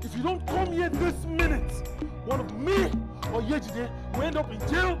 If you don't come here this minute, one of me or Yejide will end up in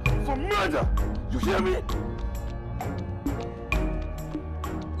jail for murder. You hear me?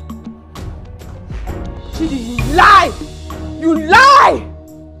 Chidi, you lie! You lie!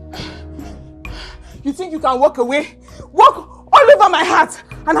 You think you can walk away? Walk all over my heart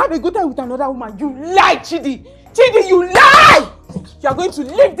and have a good time with another woman. You lie, Chidi! Chidi, you lie! You are going to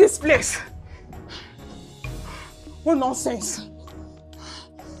leave this place. What nonsense.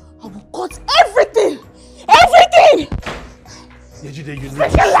 I will cut everything! Everything! Yejide, you need to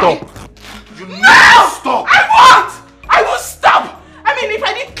stop. You need to stop. I won't! I will stop! I mean, if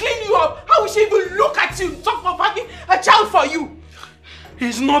I didn't clean you up, how would she even look at you, talk of having a child for you?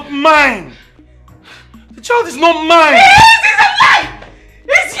 He's not mine. The child is not mine. He's a lie!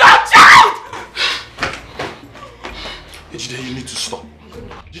 It's your child! Yejide, you need to stop.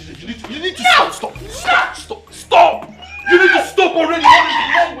 Yejide, you need to stop. Stop! You need to stop already. What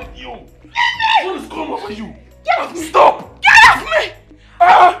is wrong with you? What has come over you? Get off me! Stop! Get off me!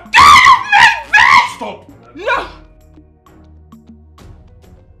 Get off me, bitch! Stop! No!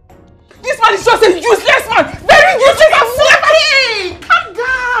 This man is just a useless man! Very useless and Hey, calm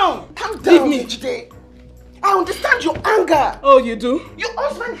down! Calm down, Leave me. Yejide. I understand your anger. Oh, you do? Your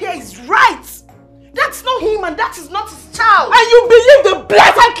husband here is right. That's not him and that is not his child. And you believe the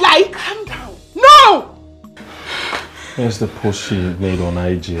blatant lie? Calm down. No! Here's the post she made on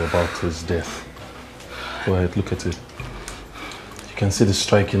IG about his death. Go ahead, look at it. You can see the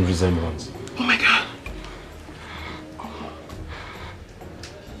striking resemblance. Oh my God.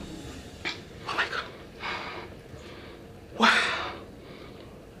 Oh my God. Wow.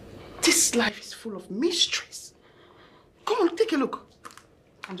 This life is full of mysteries. Come on, take a look.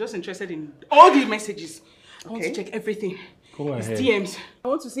 I'm just interested in all the messages. I want to check everything. Go His ahead. DMs. I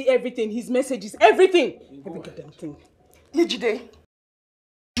want to see everything, his messages, everything. Every goddamn thing. Yejide,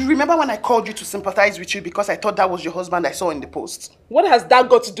 do you remember when I called you to sympathize with you because I thought that was your husband I saw in the post? What has that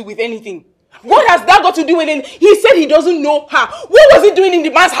got to do with anything? What has that got to do with anything? He said he doesn't know her. What was he doing in the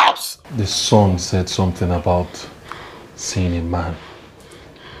man's house? The son said something about seeing a man.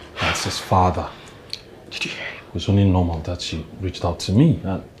 That's his father. Did you hear him? It was only normal that she reached out to me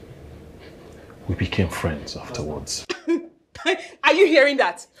and we became friends afterwards. Are you hearing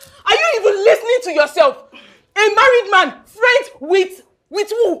that? Are you even listening to yourself? A married man, friends with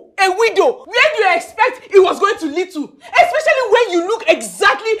who? A widow. Where do you expect it was going to lead to? Especially when you look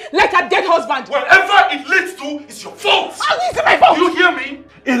exactly like a dead husband. Whatever it leads to is your fault. How is it my fault? You hear me?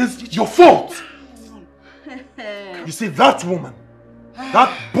 It is your fault. You see, that woman,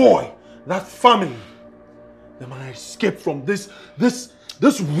 that boy, that family, the man I escaped from this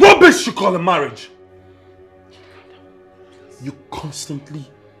rubbish you call a marriage. You constantly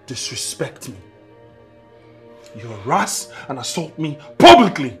disrespect me. You harass and assault me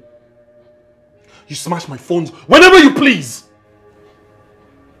publicly. You smash my phones whenever you please.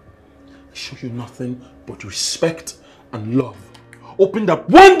 I show you nothing but respect and love. Hoping that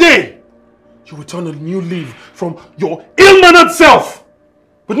one day you will turn a new leaf from your ill-mannered self.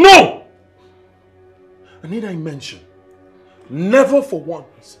 But no! I need I mention, never for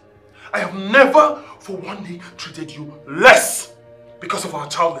once, I have never for one day treated you less because of our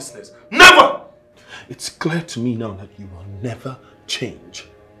childlessness. Never! It's clear to me now that you will never change.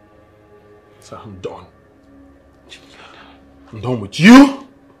 So I'm done. I'm done with you.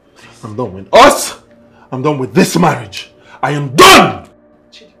 I'm done with us. I'm done with this marriage. I am done!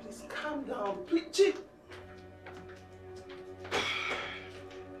 Chidi, please calm down. Please, Chidi.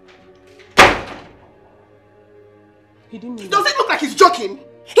 He didn't mean Does it look like he's joking?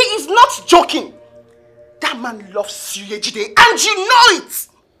 He is not joking. That man loves you, Yejide, and you know it.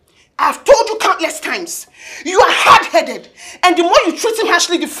 I've told you countless times. You are hard-headed, and the more you treat him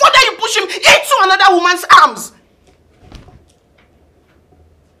harshly, the further you push him into another woman's arms.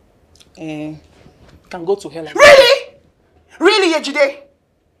 Can go to hell. Really? Really, Yejide?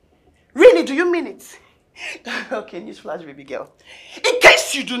 Really, do you mean it? Okay, newsflash, baby girl. In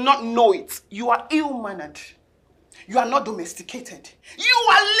case you do not know it, you are ill-mannered. You are not domesticated. You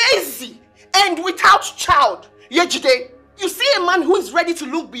are lazy and without child. Yejide, you see a man who is ready to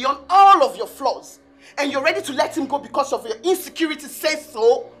look beyond all of your flaws and you're ready to let him go because of your insecurity, say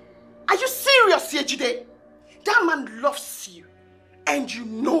so? Are you serious, Yejide? That man loves you and you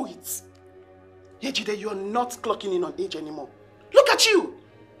know it. Yejide, you're not clocking in on age anymore. Look at you.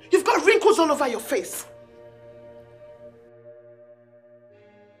 You've got wrinkles all over your face.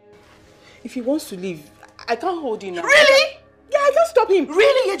 If he wants to leave, I can't hold him now. Really? Yeah, I can't stop him.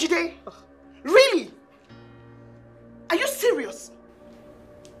 Really, Yejide? Really? Are you serious?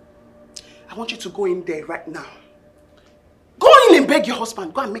 I want you to go in there right now. Go in and beg your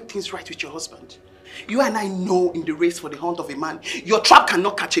husband. Go and make things right with your husband. You and I know in the race for the hunt of a man, your trap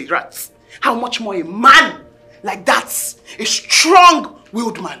cannot catch a rat. How much more a man like that, a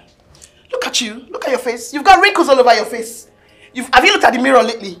strong-willed man. Look at you. Look at your face. You've got wrinkles all over your face. Have you looked at the mirror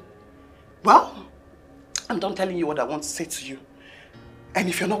lately? Well, I'm done telling you what I want to say to you. And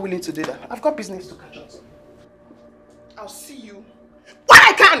if you're not willing to do that, I've got business to catch up. I'll see you when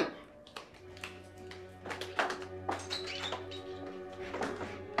I can.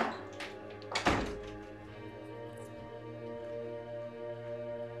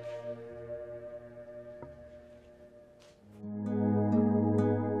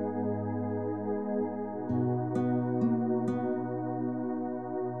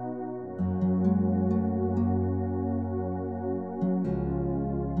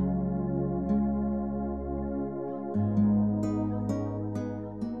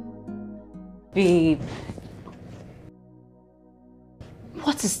 Babe.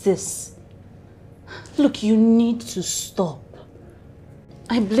 What is this? Look, you need to stop.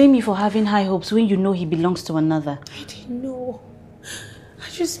 I blame you for having high hopes when you know he belongs to another. I didn't know. I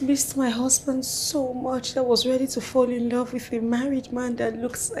just missed my husband so much that I was ready to fall in love with a married man that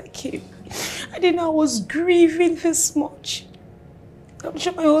looks like him. I didn't know I was grieving this much. I'm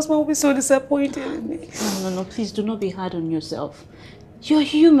sure my husband will be so disappointed in me. No, please do not be hard on yourself. You're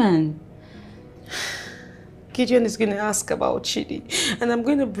human. Gideon is going to ask about Chidi, and I'm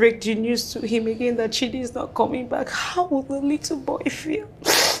going to break the news to him again that Chidi is not coming back. How will the little boy feel?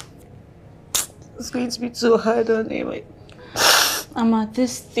 It's going to be too hard on him. Amma,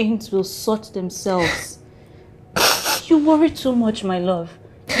 these things will sort themselves. You worry too much, my love.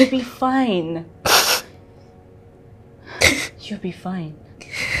 You'll be fine. You'll be fine.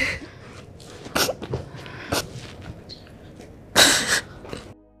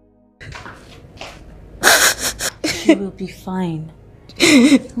 You will be fine.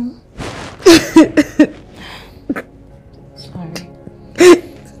 Sorry.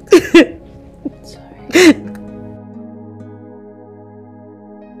 Sorry.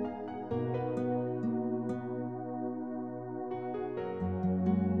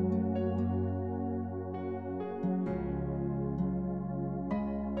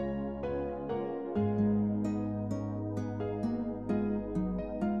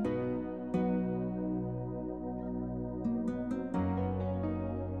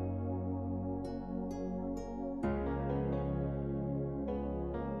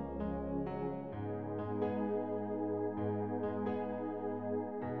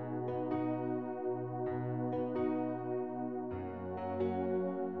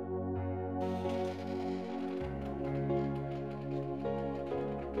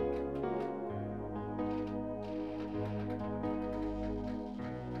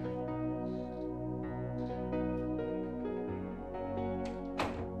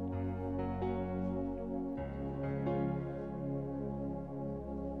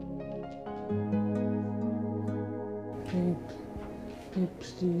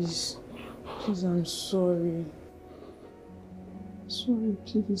 Please, I'm sorry. Sorry,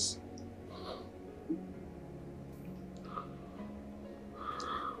 please.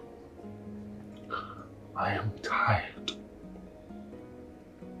 I am tired.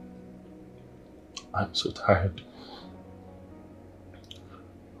 I'm so tired.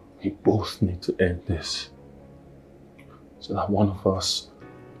 We both need to end this so that one of us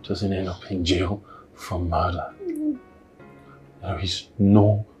doesn't end up in jail for murder. There is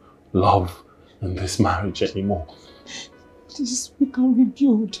no love in this marriage anymore. Please, we can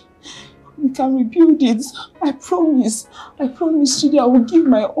rebuild. We can rebuild it. I promise. I promise you that I will give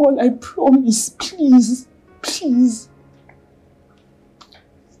my all. I promise. Please. Please.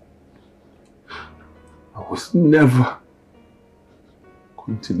 I was never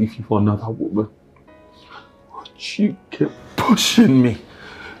going to leave you for another woman. But you kept pushing me.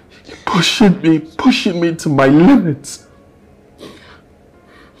 You kept pushing me to my limits.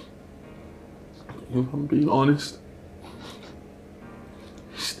 If I'm being honest,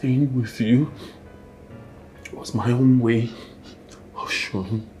 staying with you was my own way of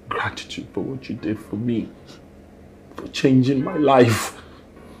showing gratitude for what you did for me, for changing my life.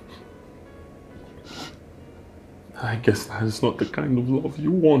 I guess that is not the kind of love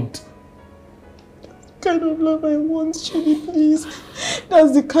you want. The kind of love I want, Chidi, please.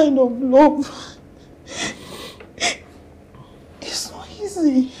 That's the kind of love. It's not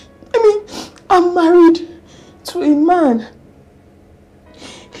easy. I mean, I'm married to a man.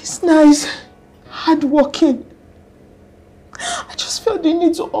 He's nice, hardworking. I just felt the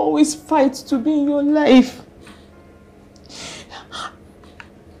need to always fight to be in your life.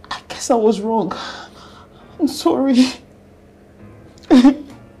 I guess I was wrong. I'm sorry.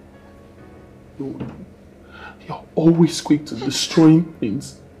 You're always quick to destroying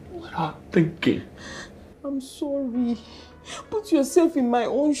things without thinking. I'm sorry. Put yourself in my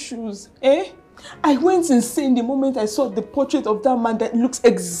own shoes, eh? I went insane the moment I saw the portrait of that man that looks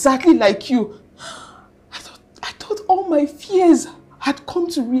exactly like you. I thought all my fears had come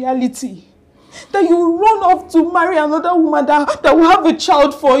to reality. That you will run off to marry another woman that will have a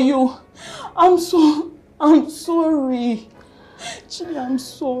child for you. I'm sorry. Chidi, I'm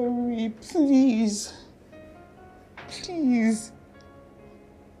sorry. Please. Please.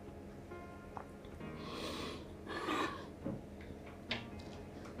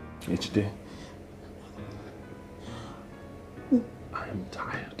 Yejide, I am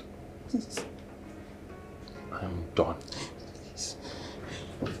tired. Please. I am done.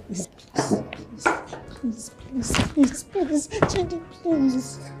 Please, please, Chidi,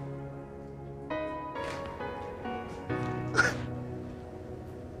 please.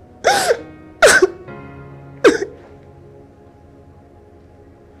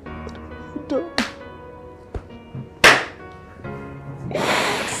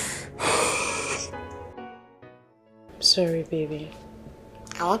 Sorry, baby.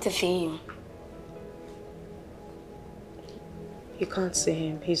 I want to see him. You can't see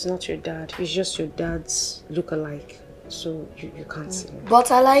him. He's not your dad. He's just your dad's look-alike. So you can't see him.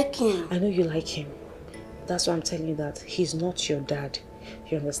 But I like him. I know you like him. That's why I'm telling you that he's not your dad.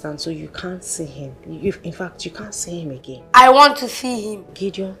 You understand? So you can't see him. In fact, you can't see him again. I want to see him.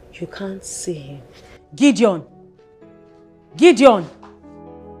 Gideon, you can't see him. Gideon! Gideon!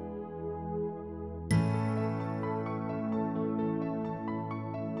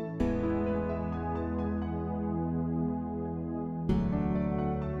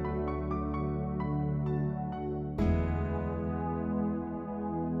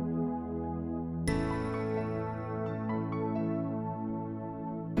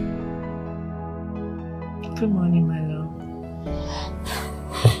 Good morning, my love.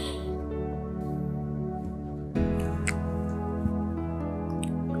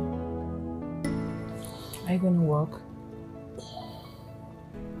 Are you going to work?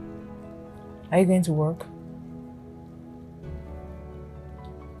 Are you going to work?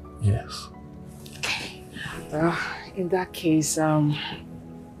 Yes. In that case, I've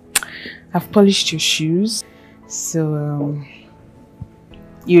polished your shoes, so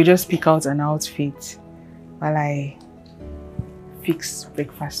you just pick out an outfit while I fix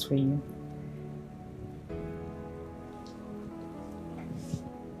breakfast for you.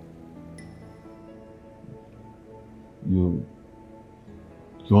 You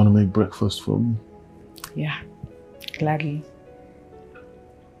want to make breakfast for me? Yeah, gladly.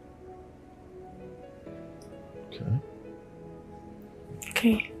 Okay.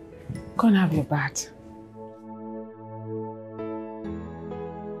 Okay, go and have your bath.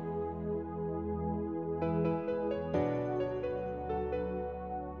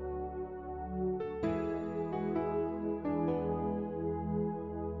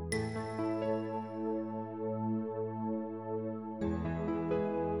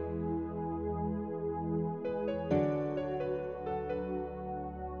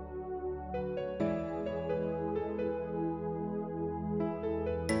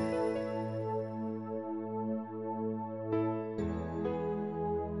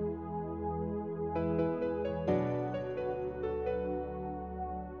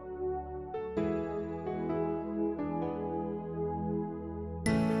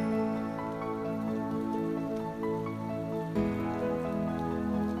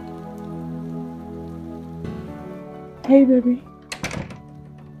 Hey, baby.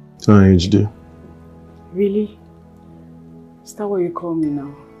 Hi, Yejide. Really? Is that what you call me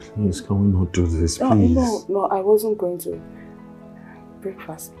now? Please, can we not do this, please? No, I wasn't going to.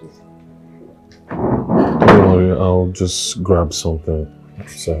 Breakfast, please. Don't worry, I'll just grab something.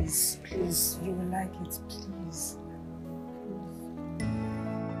 So. Please, you will like it, please.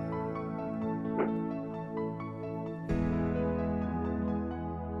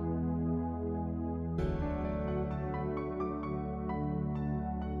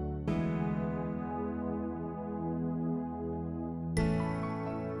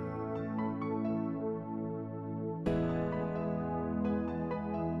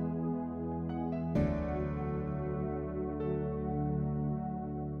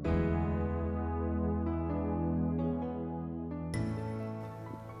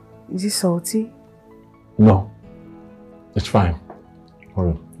 Is it salty? No, it's fine. Hold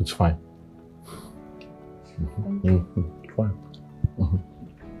on, it's fine. Fine.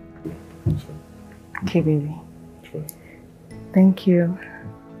 Okay, baby. Thank you.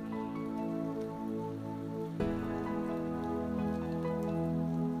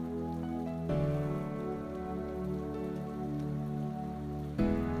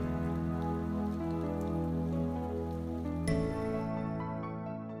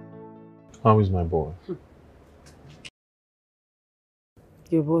 How is my boy?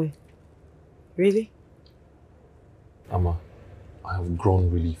 Your boy? Really? Amma, I have grown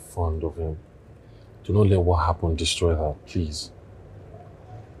really fond of him. Do not let what happened destroy that, please.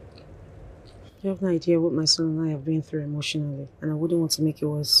 You have no idea what my son and I have been through emotionally, and I wouldn't want to make it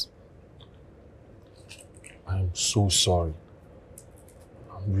worse. I am so sorry.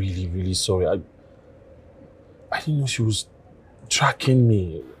 I'm really, really sorry. I didn't know she was tracking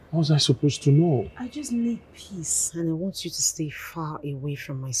me. How was I supposed to know? I just need peace, and I want you to stay far away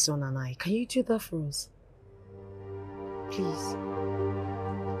from my son and I. Can you do that for us? Please.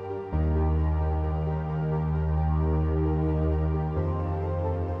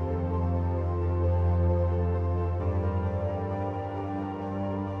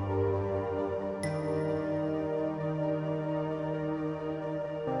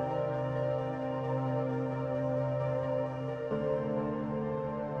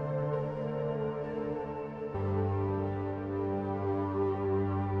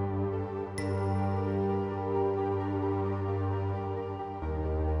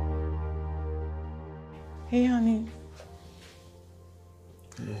 Hey, honey.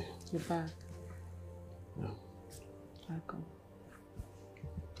 Hey. You're back. Yeah. Welcome.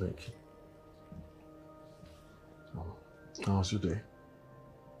 Thank you. How's your day?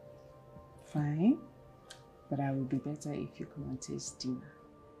 Fine. But I will be better if you come and taste dinner.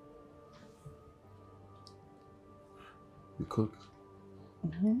 You cook?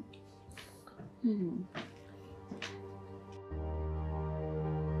 Mm-hmm.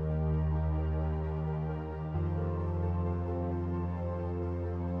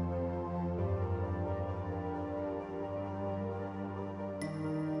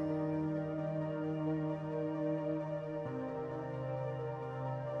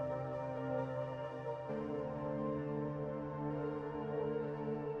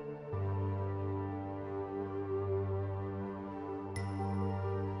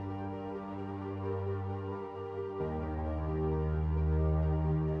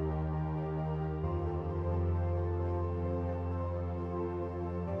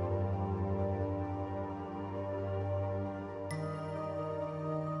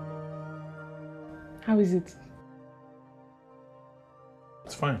 How is it?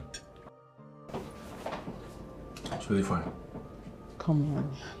 It's fine. It's really fine. Come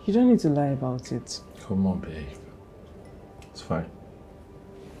on. You don't need to lie about it. Come on, babe. It's fine.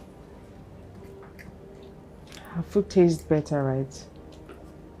 Her food tastes better, right?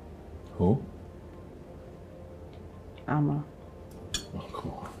 Who? Amma. Oh,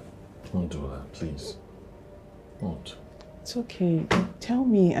 come on. Don't do that, please. Don't. It's okay. Tell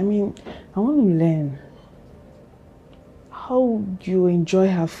me. I mean, I want to learn. How you enjoy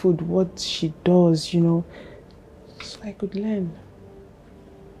her food, what she does, you know, so I could learn.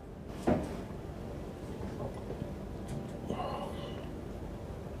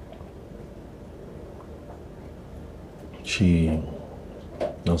 She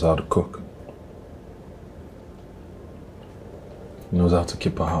knows how to cook. Knows how to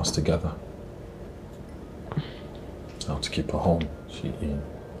keep her house together. How to keep her home.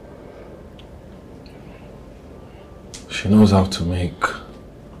 She knows how to make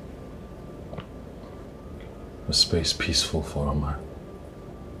a space peaceful for a man.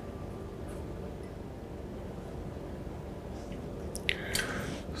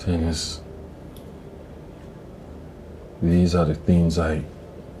 Thing is, these are the things I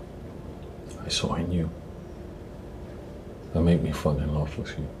saw in you that make me fall in love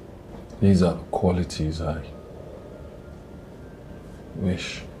with you. These are the qualities I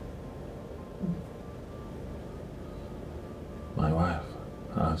wish my wife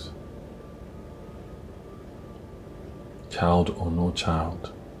has. Child or no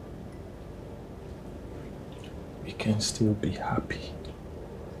child, we can still be happy.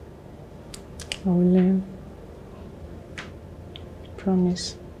 I will learn.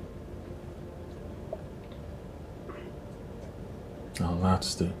 Promise. Now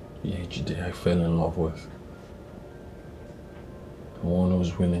that's the Yejide I fell in love with. The one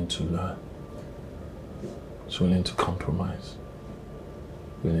who's willing to learn. Who's willing to compromise.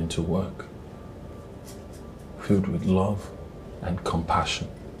 Willing to work. Filled with love and compassion.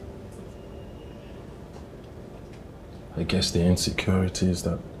 I guess the insecurities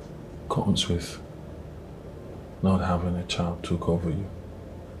that comes with not having a child took over you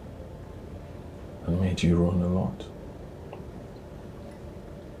and made you run a lot.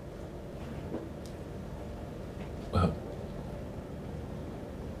 But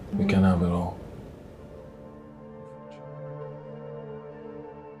we can have it all.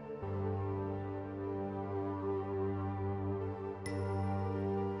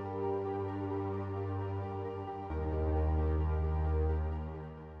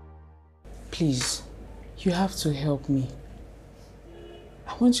 Please, you have to help me.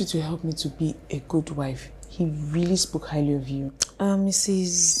 I want you to help me to be a good wife. He really spoke highly of you.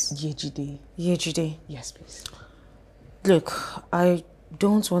 Mrs. Yejide. Yejide. Yes, please. Look, I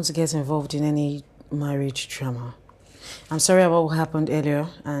don't want to get involved in any marriage drama. I'm sorry about what happened earlier,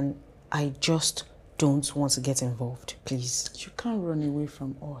 and I just don't want to get involved, please. You can't run away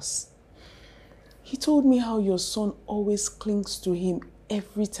from us. He told me how your son always clings to him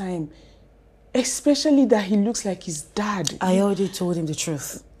every time. Especially that he looks like his dad. I already told him the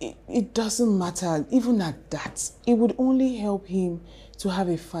truth. It doesn't matter, even at that. It would only help him to have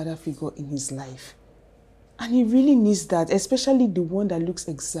a father figure in his life. And he really needs that, especially the one that looks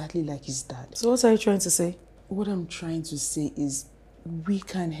exactly like his dad. So what are you trying to say? What I'm trying to say is we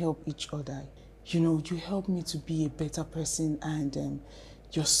can help each other. You know, you help me to be a better person, and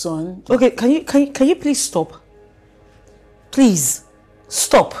your son... Okay, can you please stop? Please,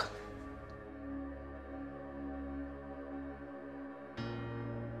 stop.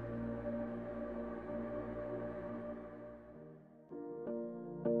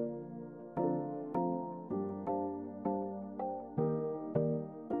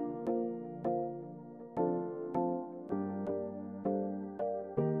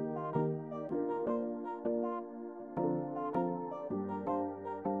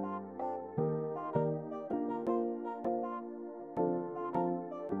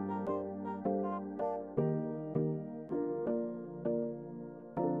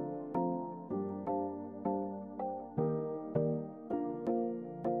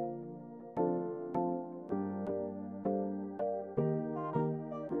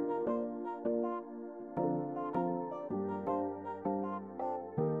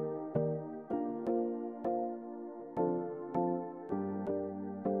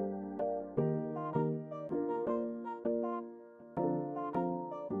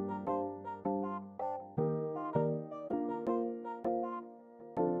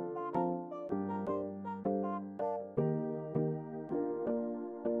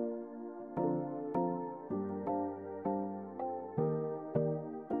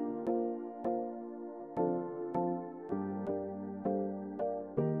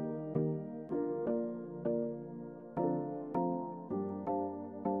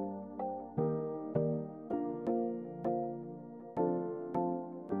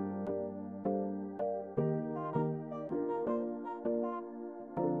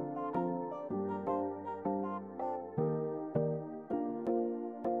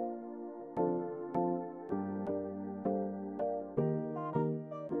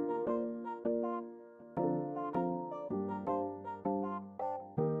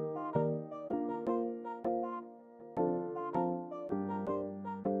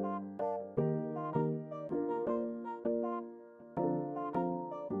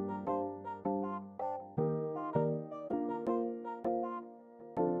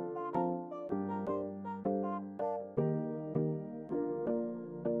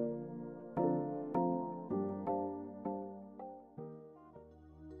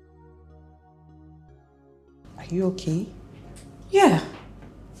 you okay? Yeah,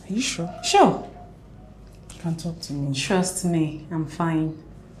 Are you sure? sure. You can talk to me. Trust me, I'm fine.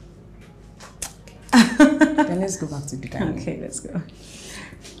 Then let's go back to the dining. Okay, let's go.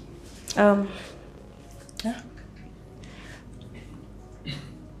 Yeah.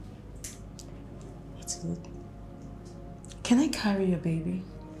 What's it? Can I carry your baby?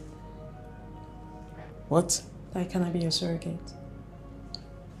 What? Like, can I be your surrogate?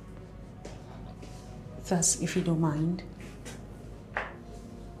 That's if you don't mind.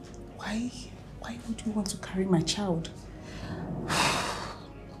 Why would you want to carry my child?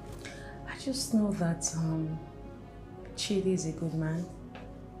 I just know that Chidi is a good man.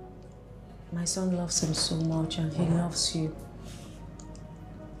 My son loves him so much and he loves you.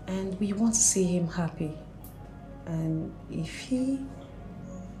 And we want to see him happy. And if he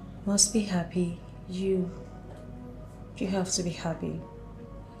must be happy, you have to be happy.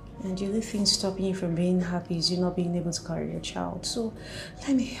 And the only thing stopping you from being happy is you not being able to carry your child. So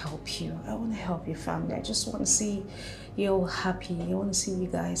let me help you. I want to help your family. I just want to see you all happy. I want to see you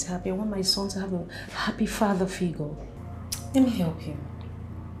guys happy. I want my son to have a happy father figure. Let me help you.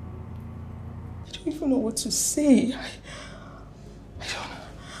 I don't even know what to say. I don't.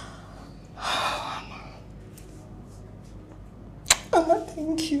 Amma,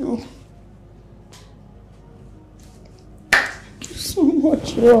 thank you. So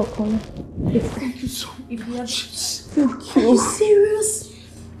much. You're welcome. Thank you so much. Thank you. Are you serious?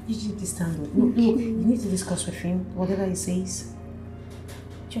 You need to stand up. No, you need to discuss with him, whatever he says.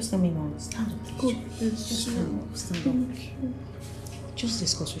 Just let me know. Stand up, please. Just stand up. Stand up. Just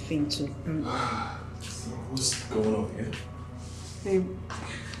discuss with him too. What's going on here? Babe.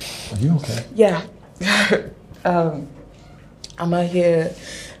 Are you okay? Yeah. Amma here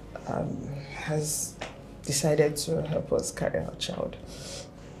has decided to help us carry our child.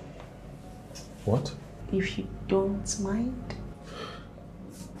 What? If you don't mind.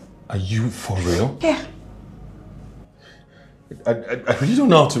 Are you for real? Yeah. I really don't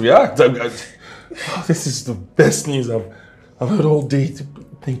know how to react. This is the best news I've heard all day.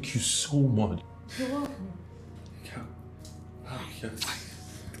 Thank you so much. You're welcome.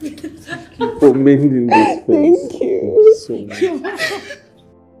 Thank you for mending this face. Thank you. So much.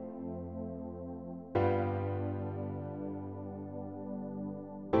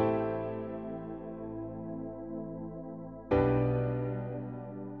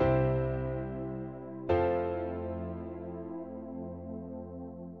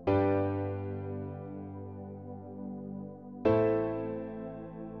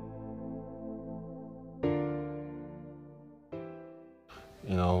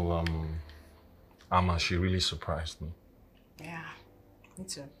 You know, Amma, she really surprised me. Yeah, me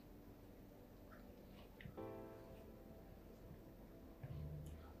too.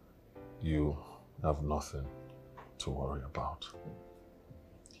 You have nothing to worry about.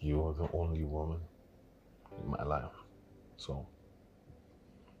 You are the only woman in my life. So.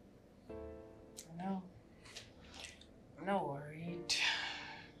 I know. I'm not worried.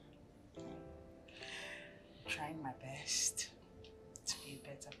 I'm trying my best to be a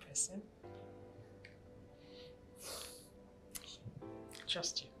better person.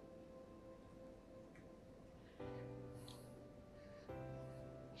 Trust you.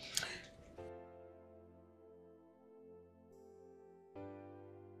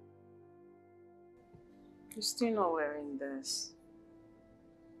 You're still not wearing this.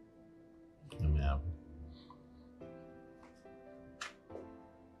 Let me have it.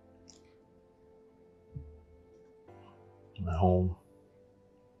 My home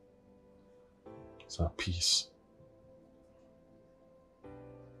is at peace.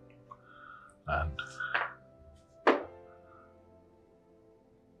 And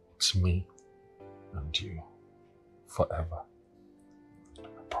it's me and you forever. I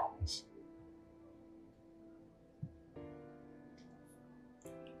promise.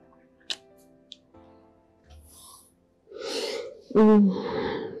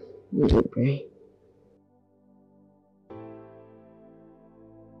 Right.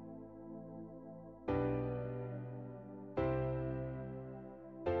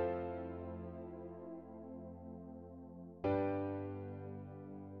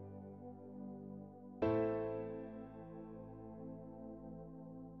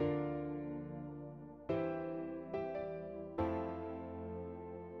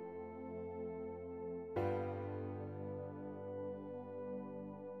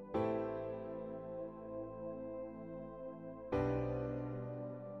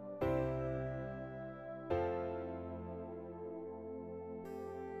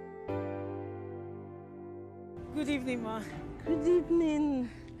 Good evening, Ma. Good evening.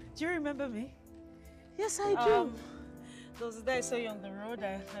 Do you remember me? Yes, I do. Those days I saw you on the road,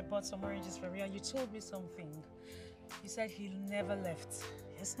 I bought some oranges from you and you told me something. You said he never left.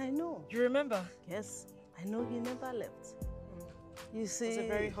 Yes, I know. You remember? Yes, I know he never left. You see... It was a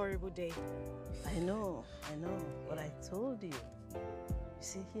very horrible day. I know, but I told you. You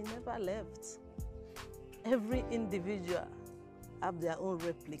see, he never left. Every individual have their own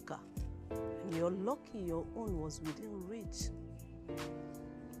replica. And you're lucky your own was within reach.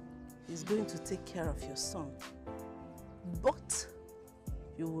 He's going to take care of your son. But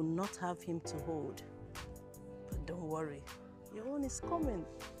you will not have him to hold. But don't worry, your own is coming.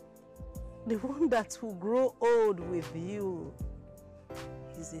 The one that will grow old with you.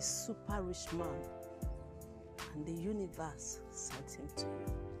 He's a super rich man. And the universe sent him to you.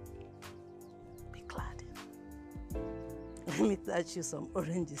 Be glad. Let me touch you some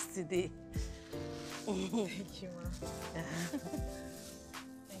oranges today. Thank you, Ma.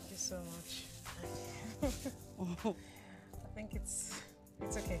 Thank you so much. I think it's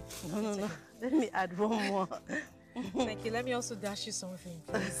okay. No. Let me add one more. Thank you. Let me also dash you something,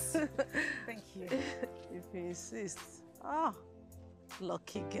 please. Thank you. If you insist. Ah,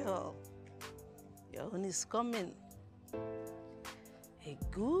 lucky girl. Your own is coming. A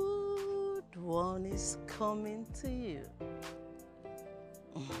good one is coming to you.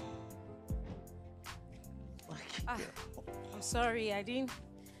 I'm sorry, I didn't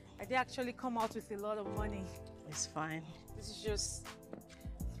actually come out with a lot of money. It's fine. This is just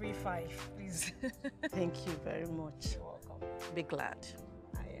 3-5, please. Thank you very much. You're welcome. Be glad.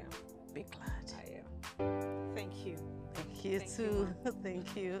 I am. Be glad. I am. Thank you. Thank you too.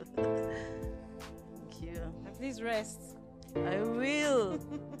 Thank you. Thank you. And please rest. I will.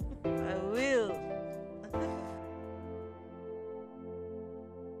 I will.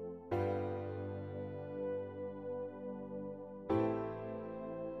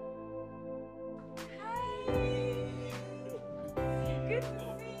 Good to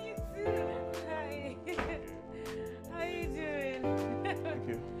see you too. Hi. How you doing? Thank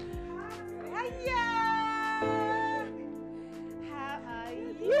you. Hiya! How are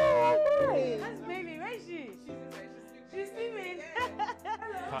you? That's baby. Where is she? She's sleeping.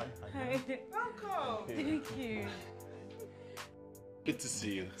 Hello. Hi. Hi. Welcome. Thank you. Good to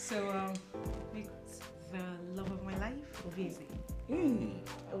see you. So, meet the love of my life, Obviously.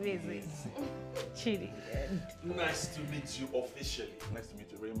 Obviously. Chidi. Nice to meet you officially. Nice to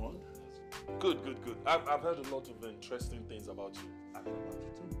meet you, Raymond. Good. I've heard a lot of interesting things about you. I've heard about you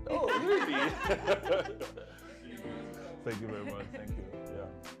too. Oh, really? Thank you very much. Thank you. Yeah.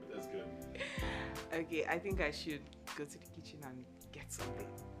 That's good. Okay, I think I should go to the kitchen and get something.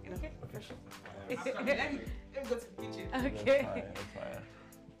 You know? Okay. let me go to the kitchen. Okay. That's fine.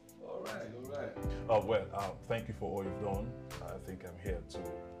 All right. Oh, well, thank you for all you've done. I think I'm here to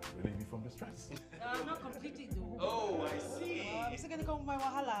relieve you from the stress. Not completely though. Oh, I see. I'm still gonna come with my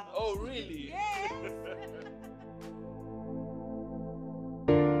wahala. Oh, really? Yes.